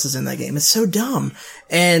whoever else is in that game. It's so dumb.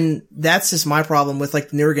 And that's just my problem with like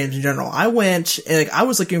the newer games in general. I went, and like, I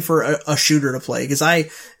was looking for a shooter to play because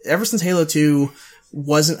ever since Halo 2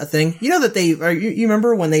 wasn't a thing, you know that you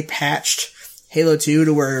remember when they patched Halo 2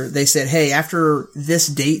 to where they said, hey, after this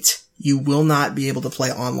date, you will not be able to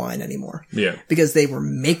play online anymore. Yeah. Because they were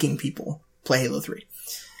making people play Halo 3.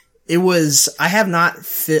 I have not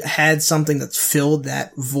had something that's filled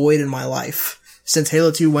that void in my life since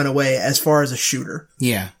Halo 2 went away as far as a shooter.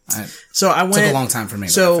 Yeah. So I went. It took a long time for me.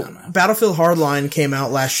 So Battlefield Hardline came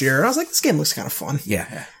out last year and I was like, this game looks kind of fun.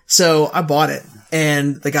 Yeah. So I bought it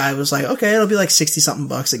and the guy was like, okay, it'll be like 60 something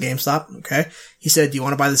bucks at GameStop. Okay. He said, do you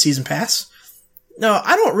want to buy the season pass? No,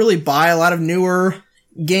 I don't really buy a lot of newer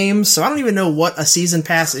games, so I don't even know what a season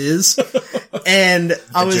pass is. And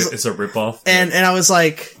it's a ripoff. And I was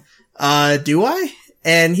like, do I?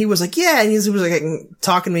 And he was like, yeah. And he was like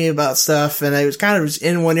talking to me about stuff. And I was kind of just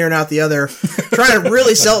in one ear and out the other, trying to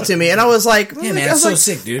really sell it to me. And I was like, yeah, man, it's so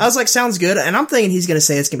sick, dude. I was like, sounds good. And I'm thinking he's going to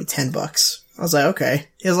say it's going to be $10. I was like, okay.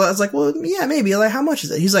 I was like, well, yeah, maybe. Like, how much is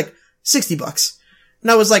it? He's like, $60. And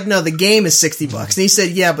I was like, no, the game is $60. And he said,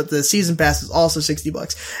 yeah, but the season pass is also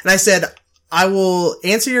 $60. And I said, I will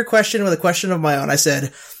answer your question with a question of my own. I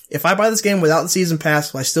said, if I buy this game without the season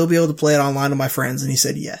pass, will I still be able to play it online with my friends? And he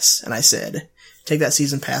said, yes. And I said, take that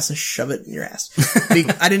season pass and shove it in your ass.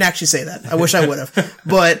 I didn't actually say that. I wish I would have.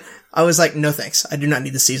 But I was like, no thanks. I do not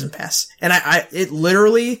need the season pass. And it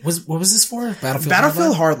literally... What was this for?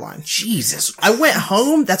 Battlefield Hardline. Jesus. I went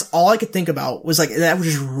home. That's all I could think about was like, that was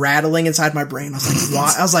just rattling inside my brain. I was like,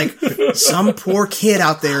 why? I was like, some poor kid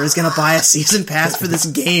out there is going to buy a season pass for this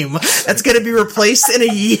game that's going to be replaced in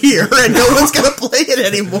a year and no one's going to play it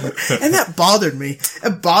anymore. And that bothered me.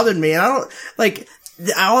 It bothered me. And I don't, like,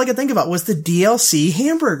 all I could think about was the DLC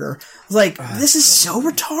hamburger. I was like, this is so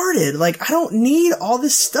retarded. Like, I don't need all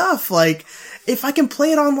this stuff. Like, if I can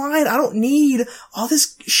play it online, I don't need all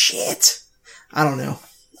this shit. I don't know.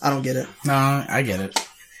 I don't get it. No, I get it.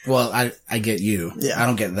 Well, I get you. Yeah. I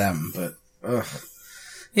don't get them, but, ugh.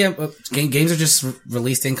 Yeah, but games are just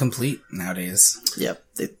released incomplete nowadays. Yep.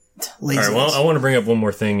 All right, well, I want to bring up one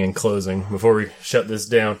more thing in closing before we shut this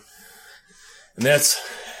down. And that's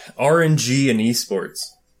RNG and esports.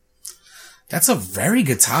 That's a very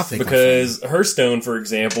good topic. Because Hearthstone, for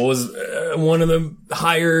example, is one of the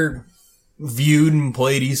higher viewed and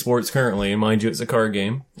played esports currently. And mind you, it's a card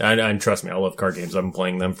game. And trust me, I love card games. I've been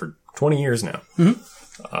playing them for 20 years now.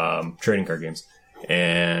 Mm-hmm. Trading card games.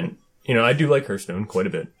 And, you know, I do like Hearthstone quite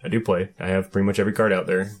a bit. I do play. I have pretty much every card out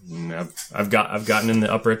there. And I've gotten in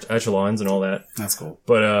the upper echelons and all that. That's cool.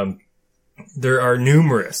 But there are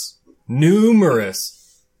numerous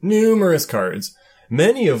cards,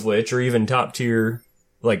 many of which are even top tier,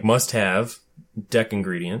 like must-have deck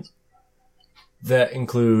ingredients that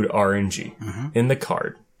include RNG in the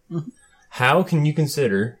card. Mm-hmm. How can you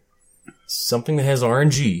consider something that has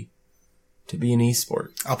RNG to be an esport?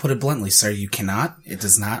 I'll put it bluntly, sir. You cannot. It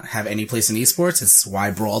does not have any place in esports. It's why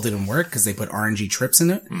Brawl didn't work, because they put RNG trips in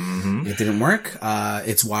it. Mm-hmm. It didn't work.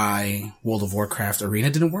 It's why World of Warcraft Arena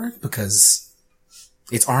didn't work, because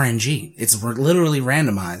it's RNG. It's literally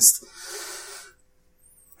randomized.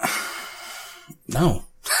 No.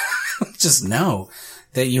 Just no.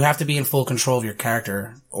 That you have to be in full control of your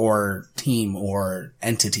character or team or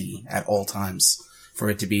entity at all times for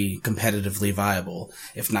it to be competitively viable.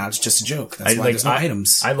 If not, it's just a joke. That's why there's no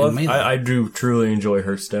items. I do truly enjoy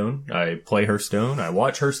Hearthstone. I play Hearthstone. I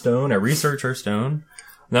watch Hearthstone. I research Hearthstone.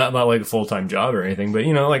 Not like a full-time job or anything, but,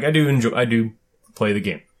 you know, like I do play the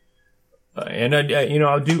game. And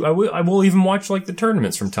I will even watch like the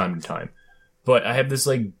tournaments from time to time. But I have this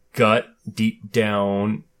like gut deep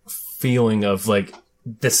down feeling of like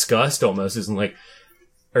disgust almost, isn't like,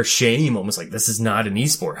 or shame almost, like this is not an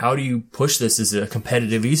esport. How do you push this as a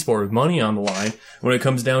competitive esport with money on the line when it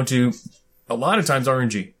comes down to a lot of times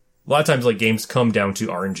RNG? A lot of times like games come down to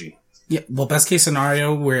RNG. Yeah, well, best case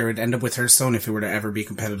scenario where it would end up with Hearthstone, if it were to ever be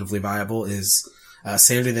competitively viable, is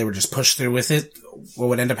say they would just push through with it. What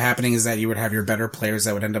would end up happening is that you would have your better players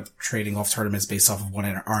that would end up trading off tournaments based off of what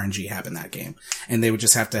RNG happened that game. And they would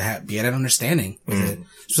just have to be at an understanding with it.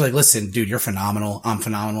 Just like, listen, dude, you're phenomenal. I'm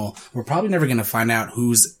phenomenal. We're probably never going to find out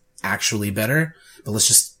who's actually better, but let's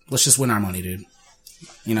just win our money, dude.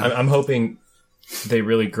 You know, I'm hoping they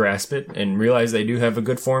really grasp it and realize they do have a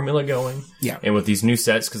good formula going. Yeah. And with these new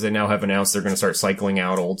sets, because they now have announced they're going to start cycling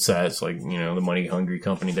out old sets, like, you know, the money hungry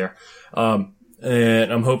company there.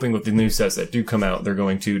 And I'm hoping with the new sets that do come out, they're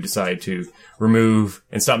going to decide to remove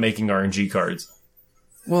and stop making RNG cards.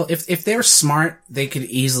 Well, if they're smart, they could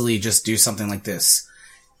easily just do something like this.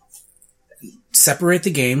 Separate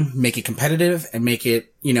the game, make it competitive, and make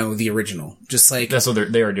it, you know, the original. Just like... That's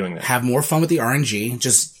what they are doing that. Have more fun with the RNG.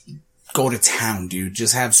 Just go to town, dude.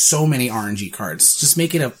 Just have so many RNG cards. Just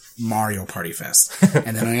make it a Mario Party Fest.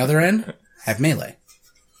 And then on the other end, have Melee.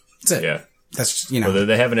 That's it. Yeah. That's, you know. Well,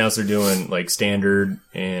 they have announced they're doing, like, Standard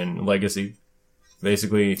and Legacy,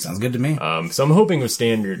 basically. Sounds good to me. So I'm hoping with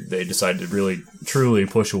Standard, they decide to really, truly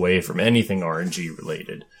push away from anything RNG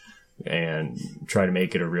related and try to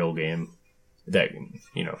make it a real game that,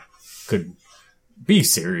 you know, could be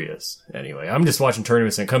serious. Anyway, I'm just watching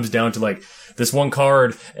tournaments and it comes down to, like, this one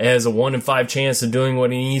card has a 1 in 5 chance of doing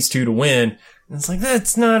what he needs to win. And it's like,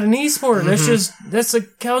 that's not an esport. That's a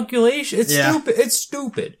calculation. It's stupid. It's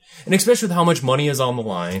stupid. And especially with how much money is on the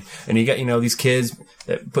line. And you got, you know, these kids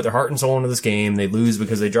that put their heart and soul into this game. They lose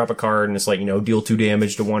because they drop a card and it's like, you know, deal 2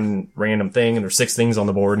 damage to one random thing and there's 6 things on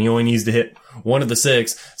the board and he only needs to hit 1 of the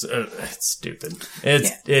 6. So, it's stupid.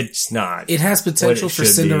 It's not. It has potential for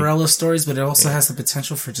Cinderella stories, but it also has the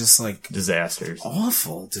potential for just like disasters.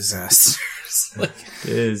 Awful disasters. Like,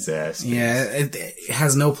 disasters. Yeah, it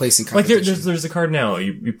has no place in competition. Like there's a card now.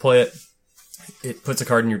 You play it. It puts a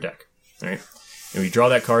card in your deck, right? And when you draw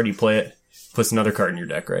that card, you play it. Puts another card in your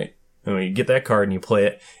deck, right? And when you get that card and you play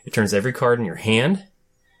it, it turns every card in your hand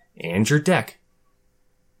and your deck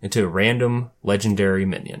into a random legendary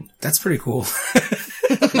minion. That's pretty cool.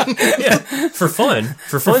 Yeah, for fun.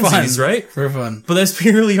 For funsies, right? For fun. But that's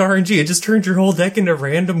purely RNG. It just turns your whole deck into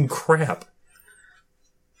random crap.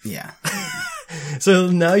 Yeah. So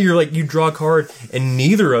now you're like, you draw a card and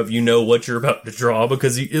neither of you know what you're about to draw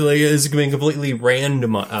because it's being completely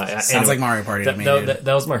random. Sounds anyway, like Mario Party to me. That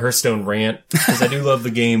was my Hearthstone rant because I do love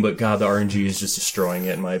the game, but God, the RNG is just destroying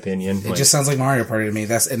it in my opinion. It just sounds like Mario Party to me.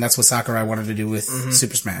 That's what Sakurai wanted to do with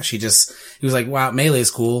Super Smash. He was like, wow, Melee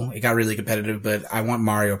is cool. It got really competitive, but I want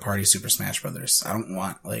Mario Party Super Smash Brothers. I don't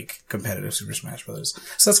want like competitive Super Smash Brothers.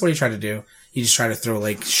 So that's what he tried to do. He just tried to throw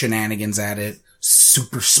like shenanigans at it.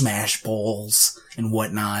 Super Smash Balls and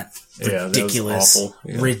whatnot. Ridiculous. That was awful.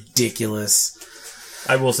 Yeah. Ridiculous.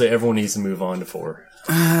 I will say everyone needs to move on to 4.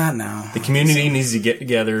 No. The community needs to get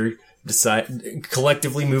together, decide,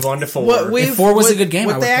 collectively move on to 4. If 4 was a good game,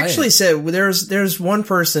 what they actually said, there's one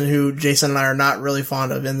person who Jason and I are not really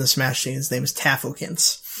fond of in the Smash scene. His name is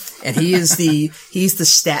Taffokins. And he is he's the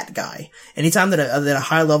stat guy. Anytime that a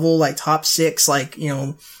high level, like top 6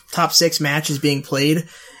 match is being played,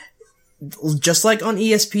 just like on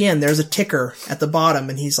ESPN, there's a ticker at the bottom,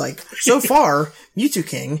 and he's like, so far, Mewtwo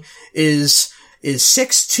King is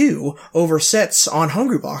 6-2 over sets on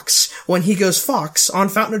Hungrybox when he goes Fox on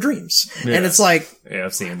Fountain of Dreams. Yeah. And it's like... Yeah,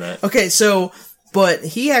 I've seen that. Okay, so... But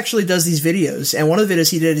he actually does these videos, and one of the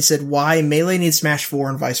videos he did, he said why Melee needs Smash 4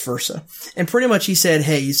 and vice versa. And pretty much he said,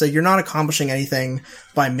 hey, he's like, you're not accomplishing anything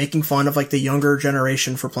by making fun of like the younger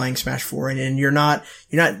generation for playing Smash 4, and you're not,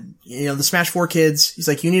 the Smash 4 kids, he's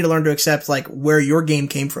like, you need to learn to accept like where your game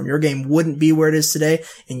came from. Your game wouldn't be where it is today,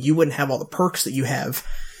 and you wouldn't have all the perks that you have.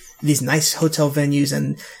 These nice hotel venues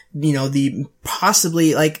and, the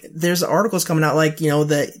possibly, like, there's articles coming out like,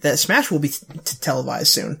 that Smash will be televised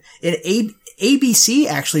soon. ABC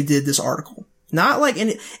actually did this article. Not like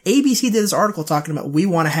ABC did this article talking about we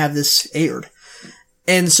want to have this aired.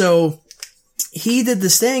 And so he did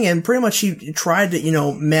this thing and pretty much he tried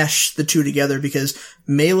to, mesh the two together because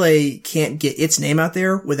Melee can't get its name out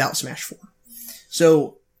there without Smash 4.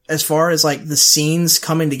 So as far as like the scenes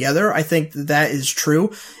coming together, I think that is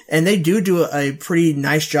true. And they do a pretty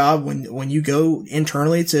nice job when you go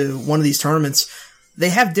internally to one of these tournaments. They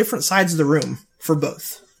have different sides of the room for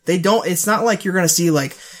both. It's not like you're going to see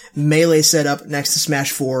like Melee setup next to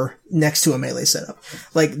Smash 4 next to a Melee setup.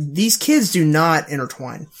 Like these kids do not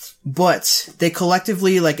intertwine, but they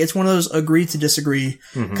collectively, like it's one of those agree to disagree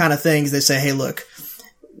kind of things. They say, hey, look,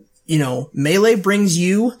 Melee brings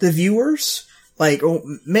you the viewers, like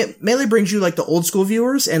Melee brings you like the old school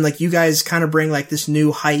viewers and like you guys kind of bring like this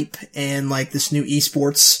new hype and like this new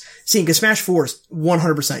esports scene, because Smash 4 is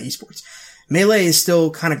 100% esports. Melee is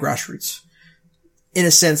still kind of grassroots. In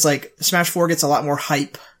a sense, like, Smash 4 gets a lot more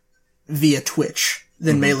hype via Twitch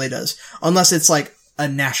than Melee does. Unless it's like a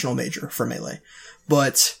national major for Melee.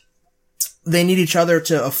 But they need each other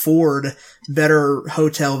to afford better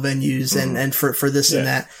hotel venues and for this and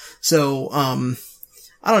that. So,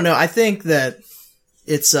 I don't know. I think that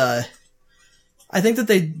it's, I think that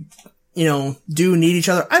they, do need each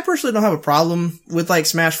other. I personally don't have a problem with like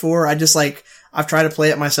Smash 4. I just like, I've tried to play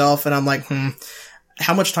it myself and I'm like,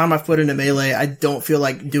 how much time I've put into Melee, I don't feel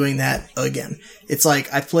like doing that again. It's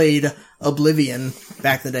like, I played Oblivion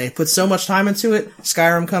back in the day, put so much time into it,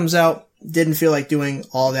 Skyrim comes out, didn't feel like doing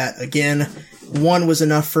all that again. One was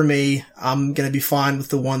enough for me. I'm gonna be fine with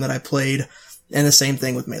the one that I played, and the same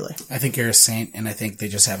thing with Melee. I think you're a saint, and I think they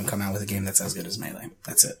just haven't come out with a game that's as good as Melee.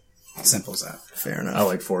 That's it. Simple as that. Fair enough. I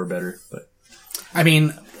like 4 better, but I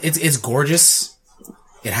mean, it's gorgeous.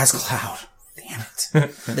 It has cloud. Damn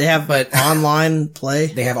it. They have online play.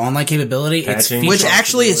 They have online capability. Which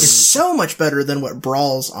actually is so much better than what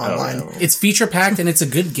Brawl's online. It's feature packed and it's a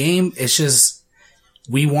good game. It's just,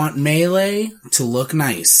 we want Melee to look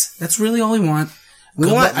nice. That's really all we want.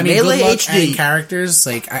 Melee good luck HD. adding characters.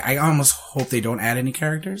 Like, I almost hope they don't add any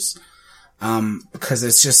characters. Because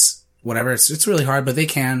it's just, whatever. It's really hard, but they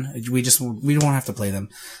can. We don't have to play them.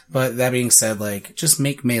 But that being said, like, just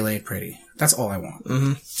make Melee pretty. That's all I want.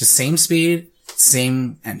 Just same speed,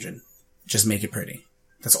 same engine. Just make it pretty.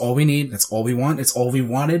 That's all we need. That's all we want. It's all we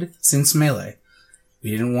wanted since Melee. We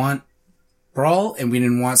didn't want Brawl, and we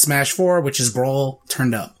didn't want Smash 4, which is Brawl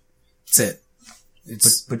turned up. That's it.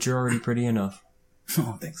 But you're already pretty enough.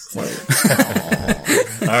 Oh, thanks. All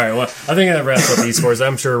right. Well, I think that wraps up esports.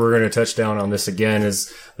 I'm sure we're going to touch down on this again,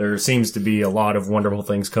 as there seems to be a lot of wonderful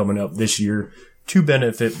things coming up this year to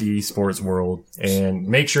benefit the esports world. And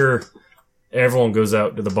make sure everyone goes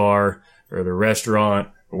out to the bar or the restaurant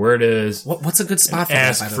or where it is. What's a good spot for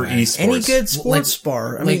ask that, by for the way? Any esports. good sports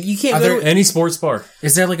bar. I mean, you can't go go any sports bar.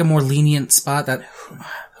 Is there like a more lenient spot that...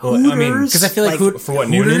 Well, I mean, because I feel like, for what,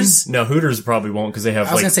 Hooters? Noonan? No, Hooters probably won't because they have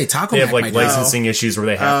I was gonna say Taco they have Mac like might do. licensing issues where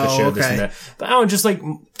they have to show this and that. But I don't just like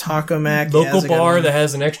Taco Mac. local bar that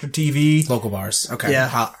has an extra TV. Local bars. Okay.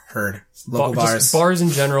 Yeah. Heard. Local bars. Just bars in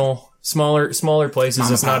general. Smaller places.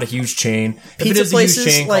 Mama it's not pop. a huge chain. If Pizza it is places a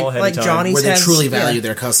huge chain, call ahead like of time. Johnny's where they has- truly yeah. value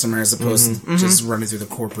their customer as opposed to just running through the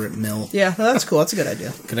corporate mill. Yeah, no, that's cool. That's a good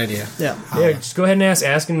idea. Good idea. Yeah. Yeah, just go ahead and ask.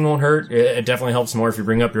 Asking won't hurt. It definitely helps more if you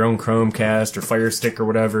bring up your own Chromecast or Fire Stick or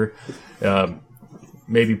whatever.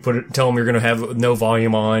 Maybe tell them you're going to have no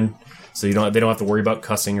volume on, so they don't have to worry about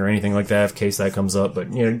cussing or anything like that in case that comes up.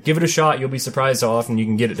 But give it a shot. You'll be surprised how often you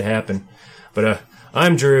can get it to happen. But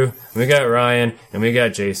I'm Drew. And we got Ryan and we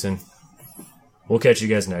got Jason. We'll catch you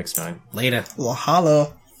guys next time. Later. Well,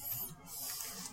 holla.